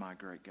mission of my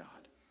great God?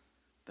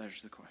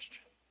 There's the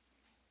question.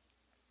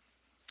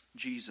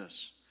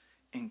 Jesus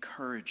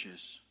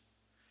encourages.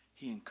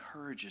 He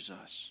encourages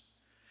us.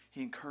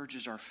 He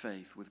encourages our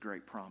faith with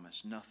great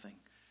promise. Nothing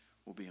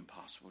will be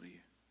impossible to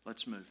you.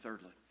 Let's move.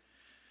 Thirdly,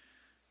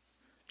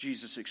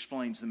 Jesus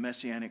explains the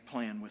messianic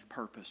plan with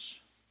purpose.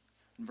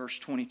 In verse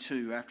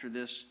 22, after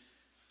this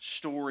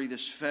story,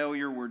 this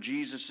failure where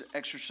Jesus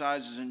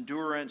exercises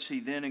endurance, He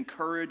then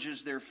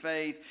encourages their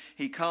faith.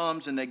 He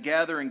comes and they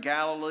gather in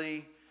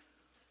Galilee.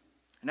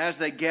 And as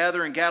they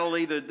gather in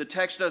Galilee, the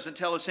text doesn't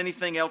tell us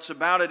anything else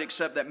about it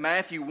except that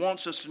Matthew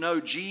wants us to know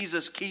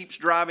Jesus keeps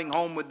driving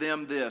home with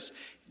them this.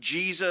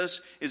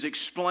 Jesus is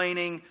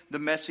explaining the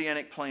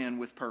messianic plan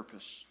with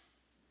purpose.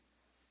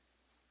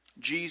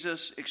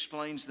 Jesus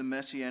explains the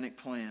messianic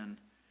plan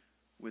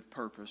with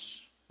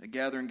purpose. They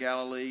gather in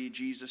Galilee.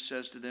 Jesus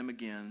says to them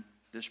again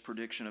this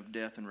prediction of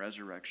death and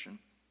resurrection.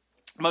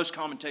 Most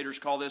commentators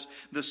call this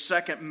the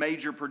second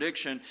major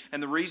prediction,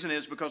 and the reason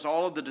is because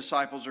all of the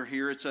disciples are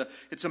here.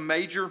 It's a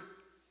major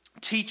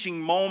teaching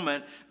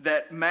moment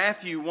that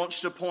Matthew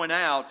wants to point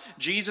out.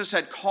 Jesus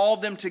had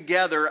called them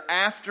together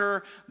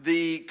after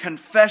the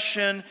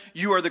confession,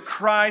 "You are the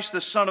Christ,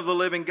 the Son of the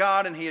living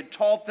God," and he had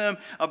taught them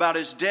about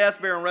his death,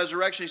 burial, and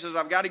resurrection. He says,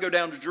 "I've got to go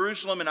down to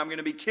Jerusalem, and I'm going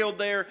to be killed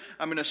there.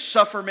 I'm going to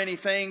suffer many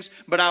things,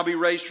 but I'll be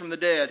raised from the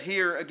dead."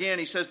 Here again,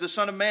 he says, the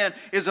Son of Man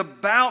is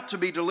about to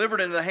be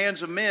delivered into the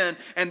hands of men,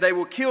 and they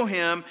will kill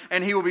him,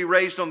 and he will be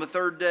raised on the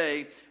third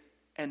day.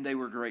 And they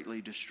were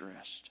greatly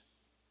distressed.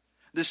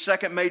 This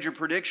second major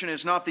prediction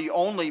is not the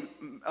only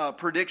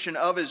prediction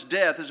of his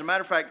death. As a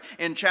matter of fact,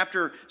 in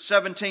chapter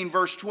 17,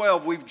 verse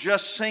 12, we've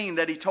just seen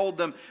that he told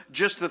them,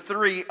 just the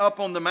three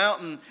up on the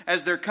mountain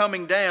as they're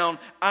coming down,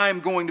 "I'm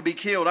going to be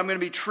killed. I'm going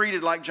to be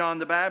treated like John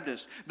the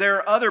Baptist." There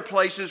are other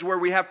places where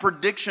we have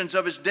predictions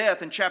of his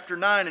death in chapter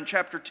 9 and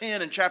chapter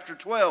 10 and chapter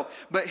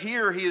 12. But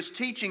here he is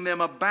teaching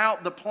them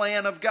about the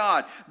plan of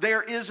God.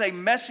 There is a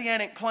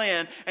messianic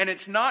plan, and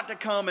it's not to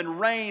come and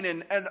reign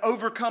and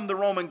overcome the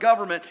Roman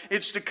government.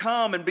 It's to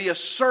come and be a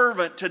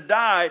servant, to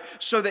die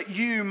so that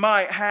you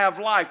might have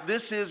life.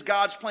 This is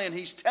God's plan.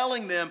 He's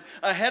telling them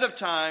ahead of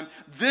time,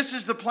 this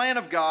is the plan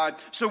of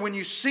God. So when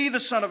you see the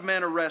Son of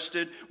Man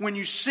arrested, when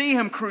you see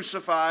him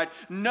crucified,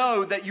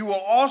 know that you will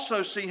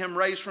also see him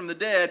raised from the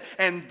dead,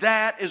 and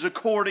that is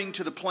according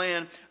to the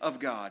plan of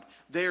God.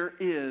 There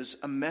is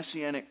a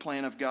messianic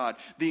plan of God.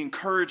 The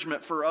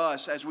encouragement for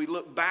us as we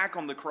look back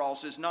on the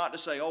cross is not to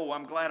say, "Oh,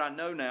 I'm glad I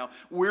know now."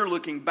 We're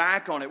looking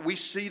back on it. We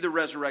see the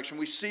resurrection.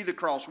 We see the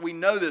cross. We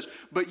know this.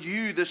 But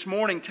you this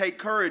morning, take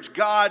courage.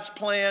 God's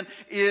plan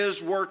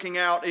is working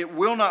out. It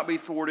will not be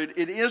thwarted.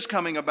 It is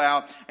coming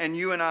about, and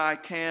you and I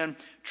can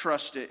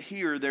trust it.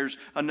 Here, there's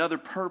another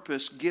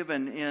purpose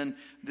given in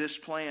this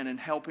plan in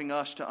helping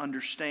us to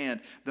understand.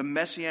 The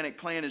messianic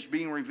plan is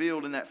being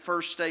revealed in that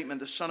first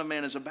statement, the Son of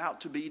Man is about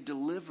to be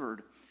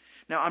delivered.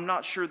 Now, I'm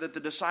not sure that the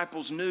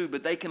disciples knew,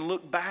 but they can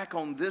look back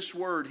on this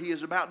word. He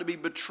is about to be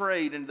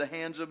betrayed into the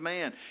hands of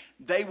man.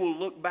 They will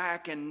look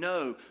back and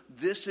know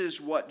this is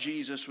what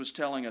Jesus was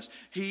telling us.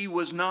 He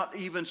was not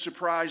even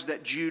surprised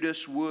that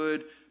Judas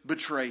would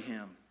betray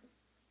him.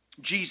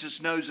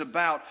 Jesus knows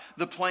about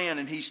the plan,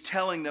 and he's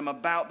telling them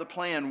about the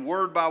plan,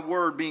 word by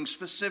word, being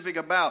specific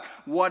about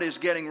what is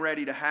getting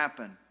ready to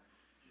happen.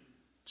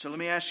 So let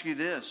me ask you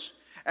this.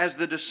 As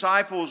the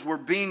disciples were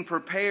being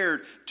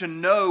prepared to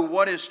know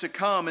what is to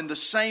come, in the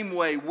same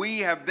way we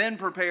have been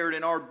prepared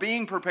and are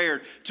being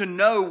prepared to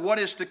know what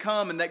is to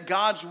come and that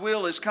God's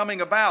will is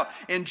coming about.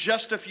 In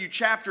just a few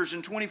chapters,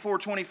 in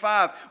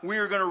 24-25, we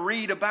are going to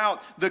read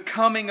about the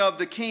coming of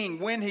the King,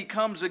 when he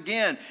comes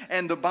again.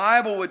 And the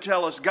Bible would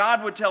tell us,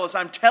 God would tell us,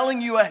 "I'm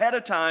telling you ahead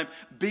of time,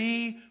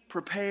 be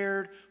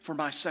prepared for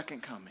my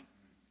second coming."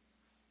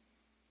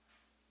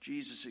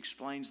 Jesus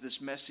explains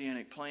this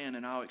messianic plan,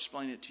 and I'll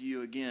explain it to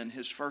you again.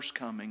 His first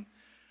coming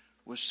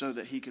was so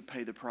that he could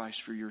pay the price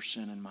for your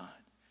sin and mine.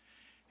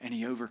 And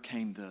he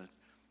overcame the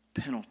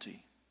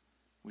penalty,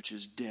 which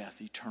is death,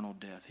 eternal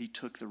death. He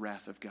took the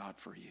wrath of God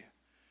for you.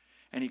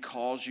 And he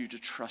calls you to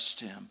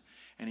trust him.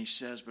 And he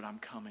says, "But I'm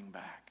coming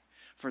back.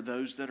 For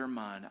those that are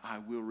mine, I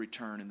will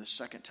return." And the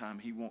second time,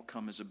 he won't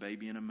come as a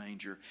baby in a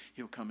manger.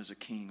 He'll come as a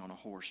king on a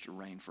horse to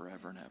reign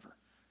forever and ever.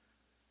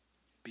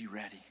 Be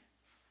ready.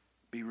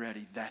 Be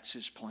ready. That's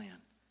his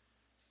plan.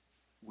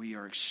 We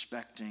are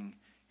expecting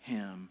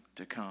him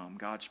to come.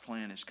 God's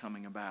plan is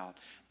coming about.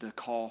 The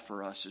call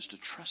for us is to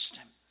trust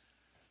him.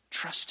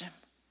 Trust him.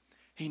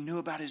 He knew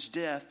about his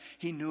death.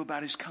 He knew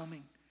about his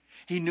coming.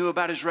 He knew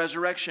about his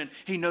resurrection.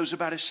 He knows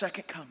about his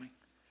second coming.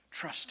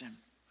 Trust him.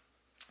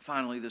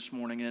 Finally, this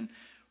morning, in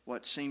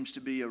what seems to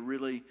be a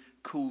really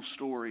cool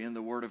story in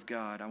the Word of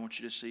God, I want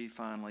you to see,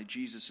 finally,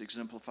 Jesus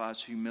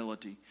exemplifies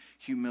humility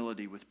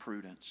with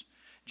prudence.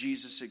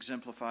 Jesus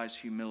exemplifies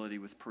humility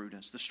with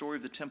prudence. The story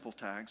of the temple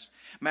tax.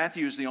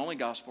 Matthew is the only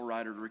gospel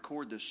writer to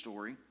record this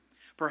story.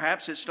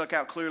 Perhaps it stuck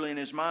out clearly in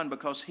his mind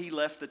because he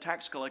left the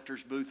tax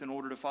collector's booth in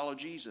order to follow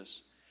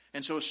Jesus.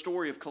 And so a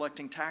story of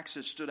collecting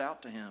taxes stood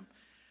out to him.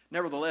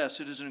 Nevertheless,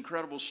 it is an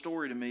incredible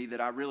story to me that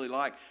I really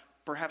like,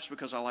 perhaps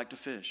because I like to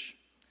fish.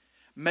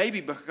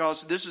 Maybe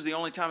because this is the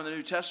only time in the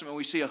New Testament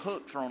we see a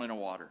hook thrown in the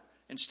water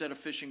instead of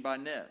fishing by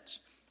nets.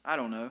 I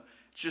don't know.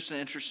 It's just an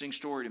interesting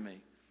story to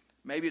me.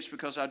 Maybe it's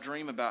because I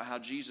dream about how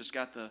Jesus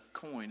got the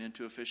coin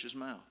into a fish's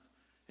mouth.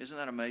 Isn't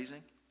that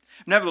amazing?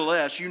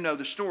 Nevertheless, you know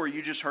the story.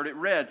 You just heard it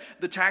read.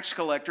 The tax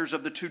collectors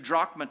of the 2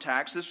 drachma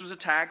tax. This was a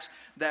tax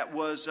that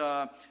was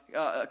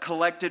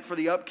collected for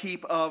the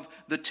upkeep of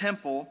the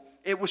temple.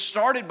 It was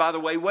started, by the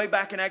way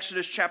back in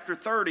Exodus chapter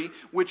 30,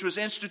 which was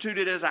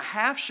instituted as a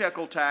half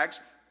shekel tax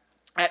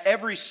at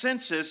every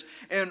census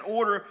in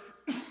order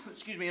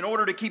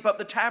to keep up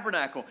the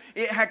tabernacle.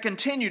 It had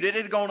continued. It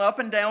had gone up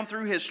and down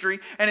through history.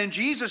 And in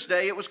Jesus'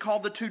 day, it was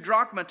called the 2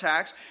 drachma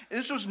tax.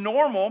 This was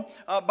normal,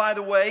 by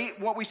the way.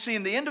 What we see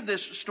in the end of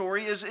this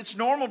story is it's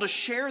normal to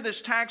share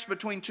this tax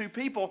between 2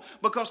 people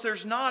because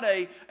there's not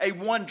a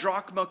 1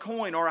 drachma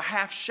coin or a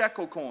half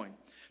shekel coin.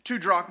 4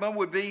 drachma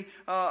would be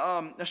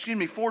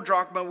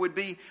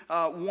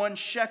 1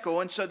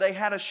 shekel. And so they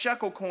had a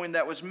shekel coin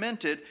that was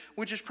minted,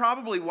 which is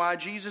probably why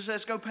Jesus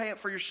says, go pay it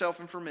for yourself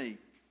and for me.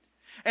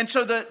 And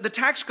so the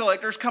tax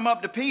collectors come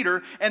up to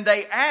Peter and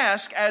they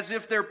ask as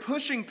if they're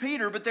pushing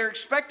Peter, but they're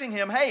expecting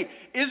him, hey,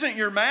 isn't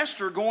your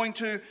master going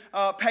to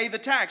pay the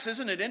tax?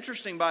 Isn't it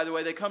interesting, by the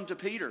way, they come to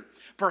Peter?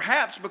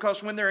 Perhaps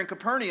because when they're in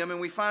Capernaum, and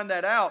we find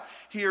that out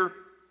here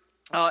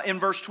in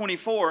verse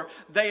 24,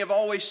 they have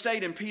always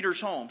stayed in Peter's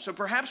home. So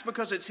perhaps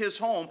because it's his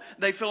home,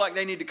 they feel like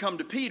they need to come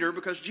to Peter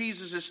because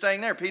Jesus is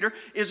staying there. Peter,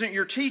 isn't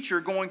your teacher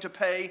going to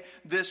pay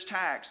this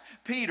tax?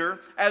 Peter,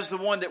 as the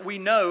one that we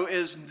know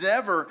is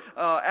never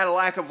at a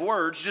lack of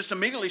words, just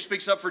immediately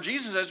speaks up for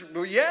Jesus and says,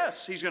 well,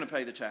 yes, he's going to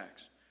pay the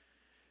tax.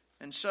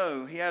 And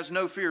so he has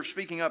no fear of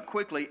speaking up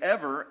quickly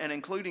ever, and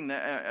including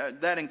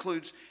that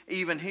includes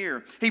even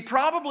here. He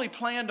probably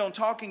planned on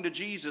talking to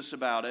Jesus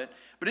about it,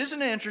 but isn't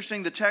it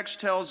interesting? The text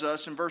tells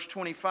us in verse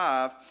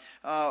 25,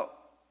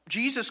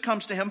 Jesus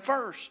comes to him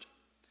first.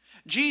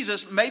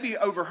 Jesus maybe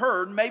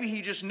overheard, maybe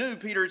he just knew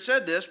Peter had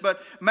said this,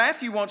 but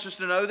Matthew wants us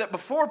to know that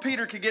before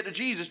Peter could get to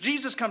Jesus,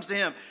 Jesus comes to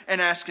him and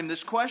asks him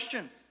this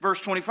question.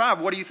 Verse 25,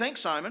 what do you think,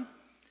 Simon?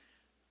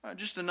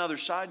 Just another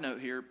side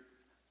note here.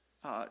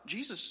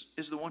 Jesus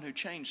is the one who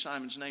changed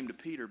Simon's name to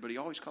Peter, but he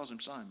always calls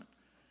him Simon.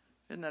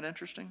 Isn't that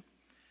interesting?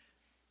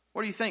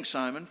 What do you think,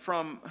 Simon?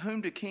 From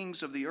whom do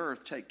kings of the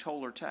earth take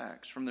toll or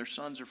tax? From their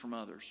sons or from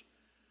others?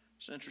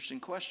 It's an interesting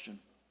question.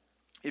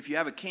 If you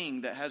have a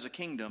king that has a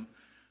kingdom,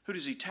 who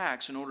does he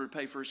tax in order to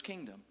pay for his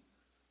kingdom?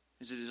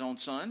 Is it his own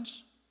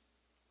sons?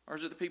 Or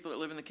is it the people that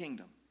live in the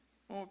kingdom?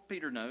 Well,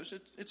 Peter knows.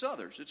 It's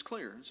others. It's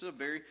clear. It's a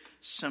very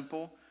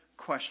simple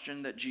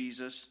question that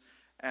Jesus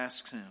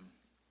asks him.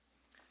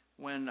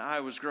 When I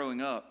was growing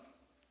up,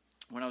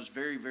 when I was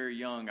very, very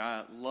young,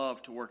 I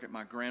loved to work at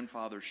my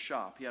grandfather's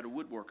shop. He had a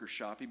woodworker's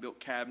shop. He built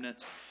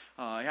cabinets.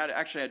 He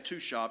actually had 2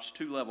 shops,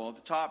 2 levels.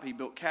 At the top, he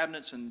built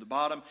cabinets, and the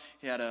bottom,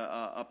 he had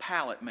a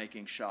pallet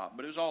making shop.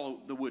 But it was all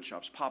the wood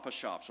shops, Papa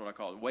shops, what I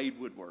call it, Wade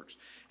Woodworks.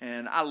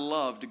 And I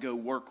loved to go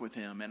work with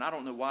him. And I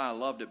don't know why I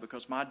loved it,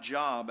 because my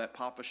job at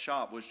Papa's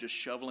shop was just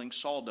shoveling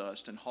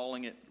sawdust and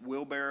hauling it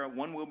one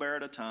wheelbarrow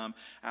at a time,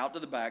 out to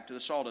the back to the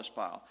sawdust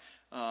pile.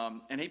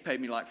 And he paid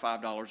me like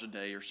 $5 a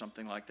day or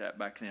something like that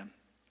back then.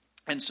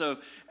 And so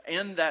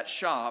in that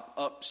shop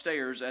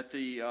upstairs at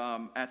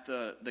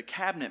the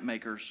cabinet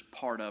maker's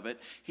part of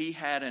it, he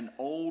had an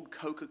old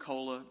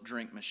Coca-Cola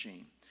drink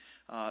machine.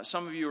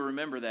 Some of you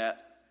remember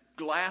that.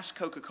 Glass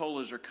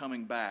Coca-Colas are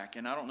coming back,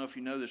 and I don't know if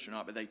you know this or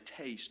not, but they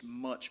taste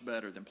much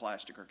better than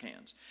plastic or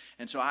cans.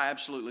 And so I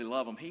absolutely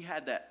love them. He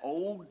had that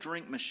old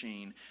drink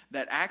machine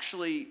that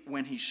actually,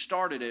 when he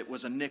started it,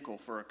 was a nickel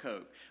for a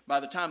Coke. By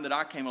the time that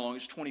I came along, it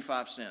was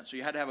 25 cents. So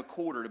you had to have a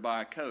quarter to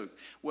buy a Coke.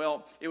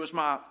 Well, it was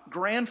my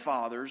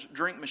grandfather's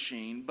drink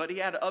machine, but he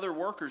had other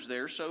workers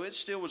there, so it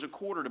still was a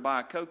quarter to buy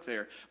a Coke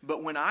there.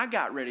 But when I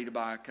got ready to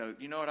buy a Coke,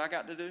 you know what I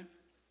got to do?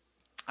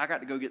 I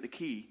got to go get the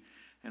key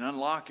and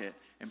unlock it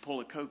and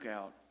pull a Coke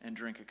out and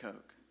drink a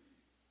Coke.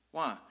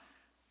 Why?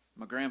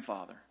 My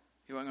grandfather,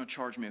 he wasn't going to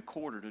charge me a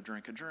quarter to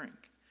drink a drink.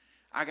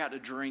 I got to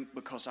drink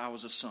because I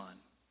was a son,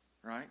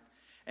 right?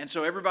 And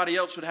so everybody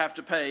else would have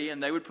to pay,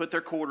 and they would put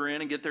their quarter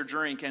in and get their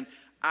drink, and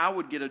I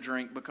would get a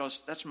drink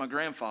because that's my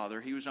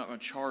grandfather. He was not going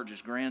to charge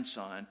his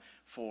grandson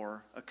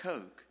for a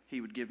Coke.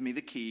 He would give me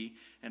the key,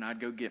 and I'd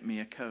go get me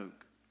a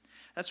Coke.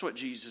 That's what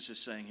Jesus is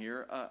saying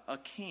here. A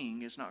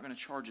king is not going to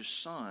charge his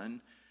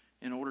son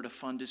in order to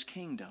fund his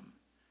kingdom.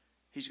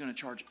 He's going to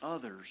charge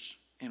others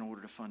in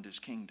order to fund his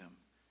kingdom.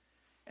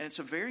 And it's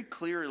a very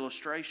clear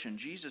illustration.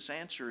 Jesus'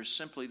 answer is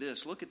simply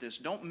this. Look at this.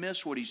 Don't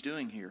miss what he's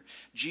doing here.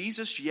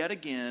 Jesus, yet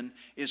again,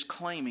 is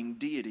claiming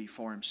deity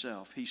for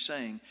himself. He's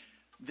saying,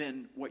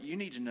 then what you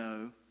need to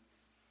know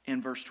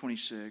in verse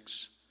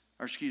 26,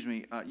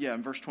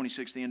 in verse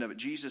 26, the end of it,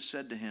 Jesus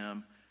said to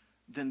him,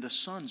 then the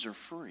sons are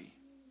free.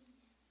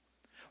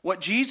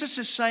 What Jesus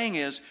is saying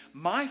is,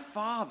 my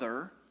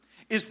Father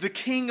is the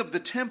king of the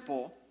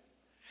temple,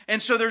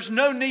 and so there's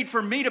no need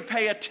for me to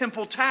pay a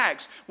temple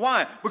tax.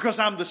 Why? Because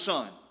I'm the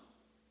Son.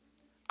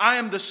 I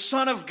am the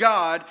Son of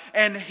God,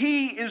 and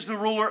He is the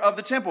ruler of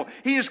the temple.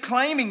 He is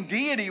claiming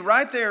deity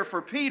right there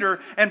for Peter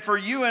and for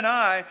you and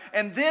I.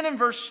 And then in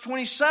verse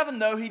 27,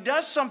 though, He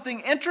does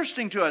something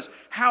interesting to us.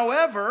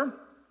 However,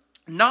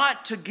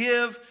 not to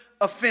give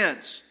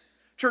offense.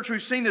 Church,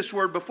 we've seen this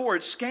word before.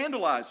 It's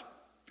scandalized.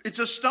 It's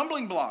a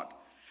stumbling block.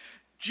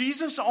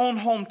 Jesus' own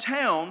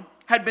hometown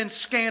had been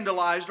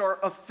scandalized or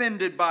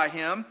offended by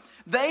him.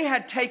 They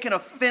had taken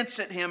offense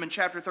at him in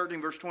chapter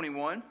 13, verse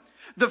 21.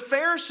 The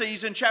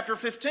Pharisees in chapter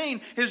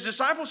 15, his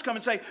disciples come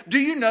and say, do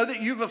you know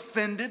that you've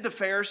offended the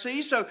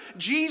Pharisees? So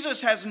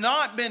Jesus has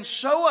not been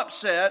so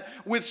upset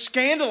with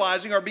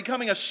scandalizing or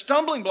becoming a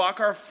stumbling block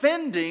or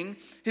offending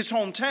his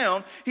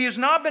hometown. He has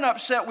not been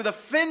upset with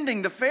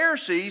offending the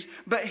Pharisees,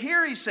 but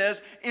here he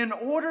says, in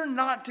order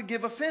not to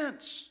give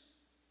offense,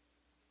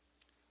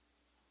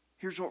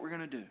 here's what we're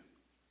going to do.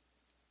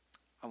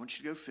 I want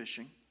you to go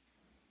fishing.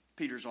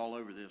 Peter's all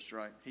over this,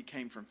 right? He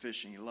came from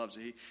fishing. He loves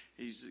it.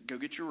 He's go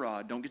get your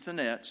rod. Don't get the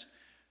nets.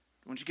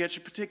 I want you to catch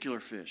a particular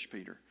fish,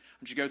 Peter. I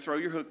want you to go throw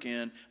your hook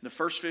in. The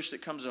first fish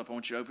that comes up, I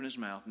want you to open his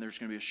mouth, and there's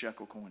going to be a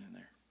shekel coin in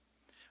there.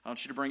 I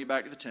want you to bring it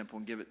back to the temple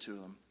and give it to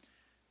him.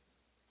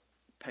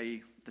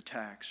 Pay the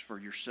tax for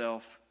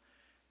yourself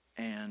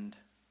and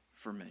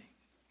for me.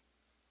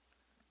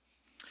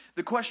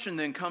 The question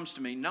then comes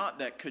to me, not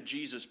that could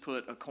Jesus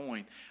put a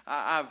coin.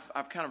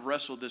 I've kind of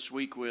wrestled this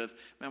week with,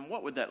 man,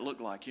 what would that look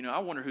like? I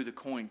wonder who the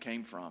coin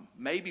came from.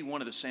 Maybe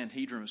one of the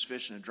Sanhedrin was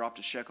fishing and dropped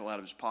a shekel out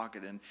of his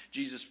pocket, and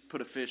Jesus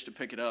put a fish to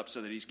pick it up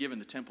so that he's giving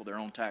the temple their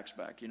own tax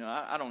back.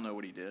 I don't know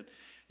what he did.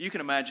 You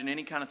can imagine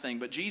any kind of thing,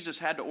 but Jesus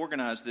had to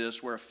organize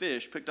this where a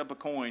fish picked up a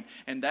coin,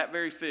 and that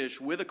very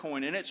fish with a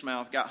coin in its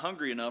mouth got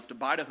hungry enough to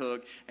bite a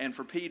hook and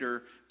for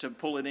Peter to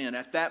pull it in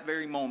at that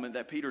very moment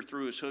that Peter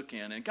threw his hook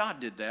in. And God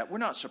did that. We're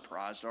not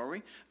surprised, are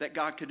we, that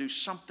God could do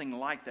something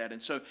like that?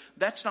 And so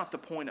that's not the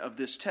point of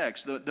this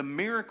text. The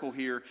miracle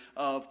here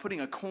of putting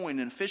a coin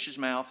in a fish's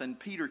mouth and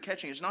Peter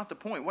catching it is not the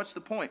point. What's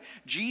the point?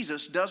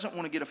 Jesus doesn't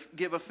want to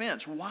give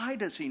offense. Why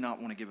does he not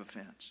want to give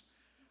offense?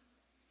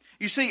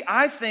 You see,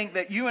 I think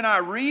that you and I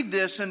read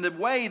this in the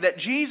way that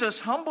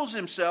Jesus humbles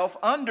himself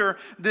under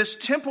this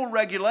temple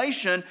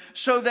regulation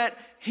so that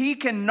he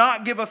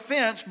cannot give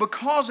offense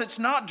because it's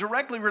not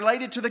directly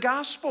related to the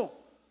gospel.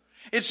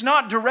 It's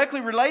not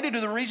directly related to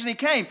the reason he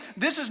came.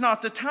 This is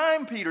not the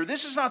time, Peter.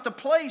 This is not the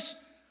place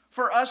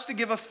for us to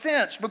give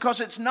offense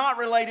because it's not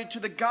related to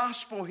the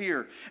gospel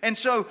here. And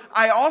so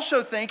I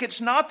also think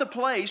it's not the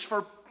place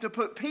to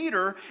put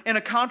Peter in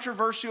a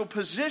controversial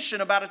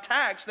position about a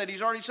tax that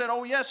he's already said,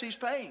 oh yes, he's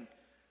paying.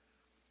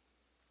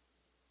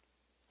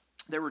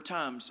 There were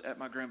times at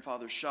my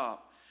grandfather's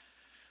shop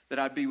that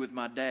I'd be with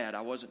my dad.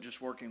 I wasn't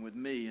just working with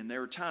me. And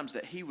there were times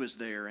that he was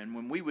there. And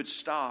when we would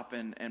stop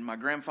and my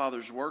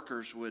grandfather's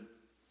workers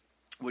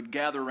would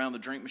gather around the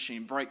drink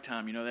machine, break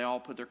time, they all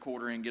put their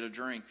quarter in and get a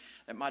drink.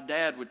 And my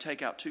dad would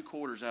take out 2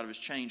 quarters out of his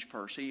change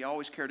purse. He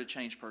always carried a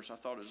change purse. I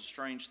thought it was a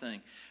strange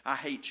thing. I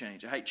hate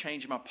change. I hate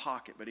change in my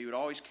pocket, but he would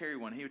always carry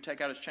one. He would take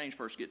out his change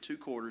purse, get 2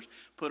 quarters,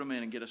 put them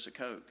in and get us a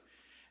Coke.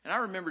 And I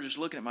remember just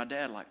looking at my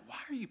dad like, why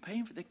are you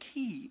paying for the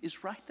key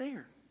is right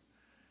there.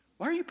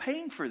 Why are you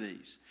paying for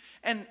these?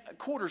 And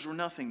quarters were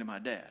nothing to my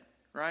dad,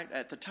 right?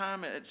 At the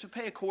time, to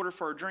pay a quarter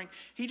for a drink,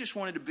 he just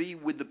wanted to be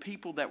with the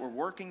people that were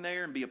working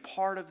there and be a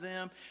part of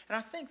them. And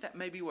I think that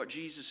may be what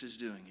Jesus is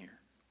doing here.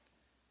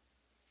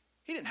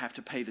 He didn't have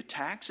to pay the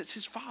tax. It's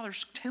his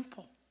Father's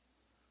temple.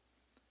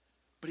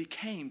 But he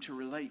came to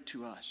relate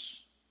to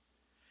us.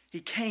 He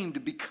came to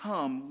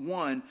become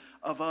one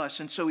of us.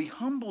 And so he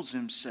humbles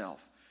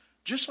himself,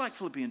 just like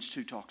Philippians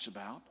 2 talks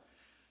about,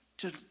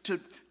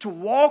 to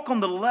walk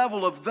on the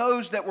level of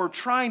those that were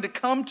trying to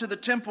come to the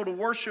temple to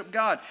worship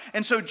God.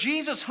 And so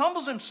Jesus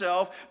humbles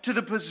himself to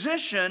the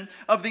position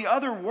of the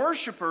other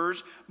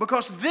worshipers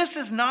because this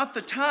is not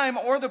the time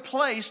or the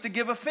place to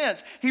give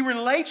offense. He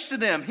relates to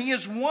them. He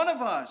is one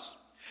of us.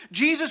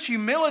 Jesus'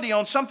 humility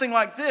on something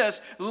like this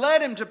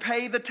led him to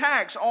pay the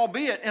tax,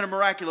 albeit in a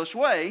miraculous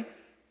way.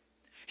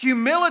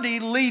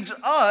 Humility leads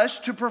us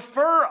to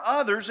prefer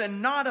others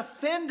and not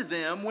offend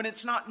them when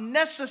it's not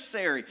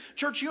necessary.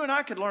 Church, you and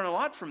I could learn a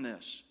lot from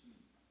this.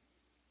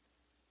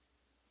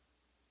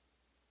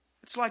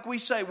 It's like we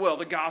say, well,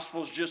 the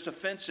gospel is just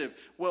offensive.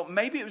 Well,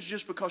 maybe it was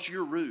just because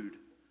you're rude.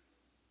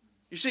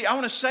 You see, I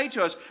want to say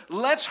to us,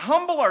 let's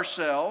humble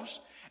ourselves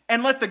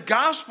and let the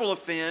gospel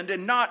offend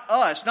and not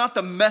us, not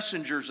the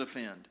messengers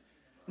offend.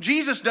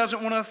 Jesus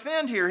doesn't want to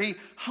offend here. He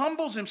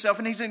humbles himself,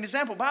 and he's an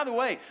example. By the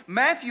way,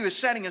 Matthew is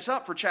setting us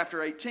up for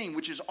chapter 18,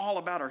 which is all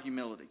about our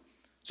humility.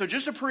 So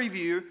just a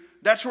preview,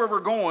 that's where we're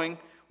going.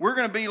 We're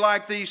going to be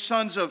like these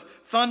sons of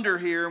thunder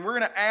here, and we're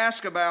going to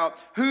ask about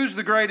who's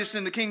the greatest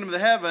in the kingdom of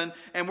heaven,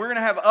 and we're going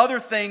to have other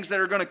things that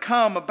are going to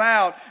come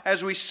about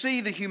as we see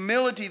the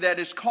humility that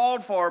is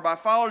called for by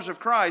followers of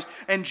Christ,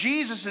 and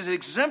Jesus is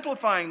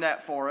exemplifying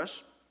that for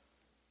us.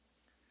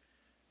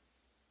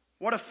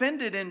 What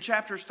offended in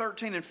chapters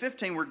 13 and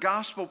 15 were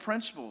gospel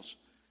principles,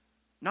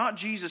 not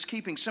Jesus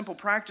keeping simple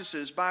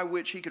practices by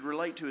which he could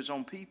relate to his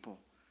own people.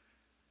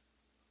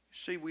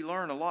 See, we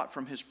learn a lot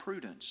from his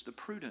prudence, the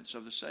prudence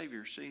of the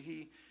Savior. See,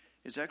 he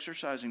is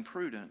exercising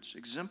prudence,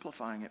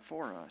 exemplifying it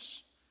for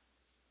us.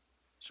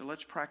 So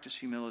let's practice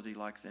humility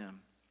like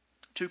them.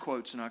 2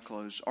 quotes and I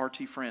close.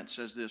 R.T. France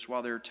says this: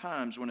 while there are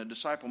times when a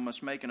disciple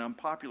must make an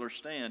unpopular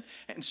stand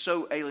and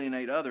so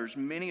alienate others,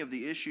 many of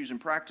the issues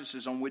and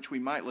practices on which we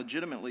might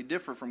legitimately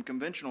differ from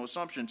conventional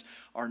assumptions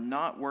are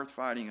not worth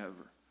fighting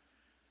over.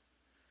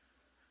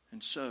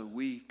 And so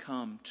we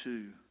come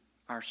to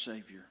our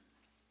Savior,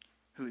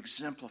 who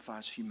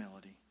exemplifies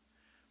humility,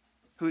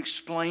 who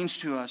explains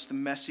to us the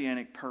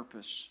messianic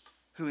purpose,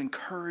 who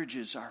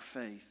encourages our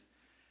faith,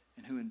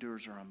 and who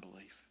endures our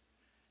unbelief.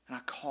 And I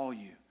call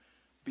you,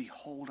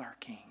 behold our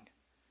King,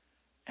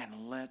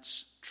 and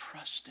let's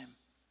trust him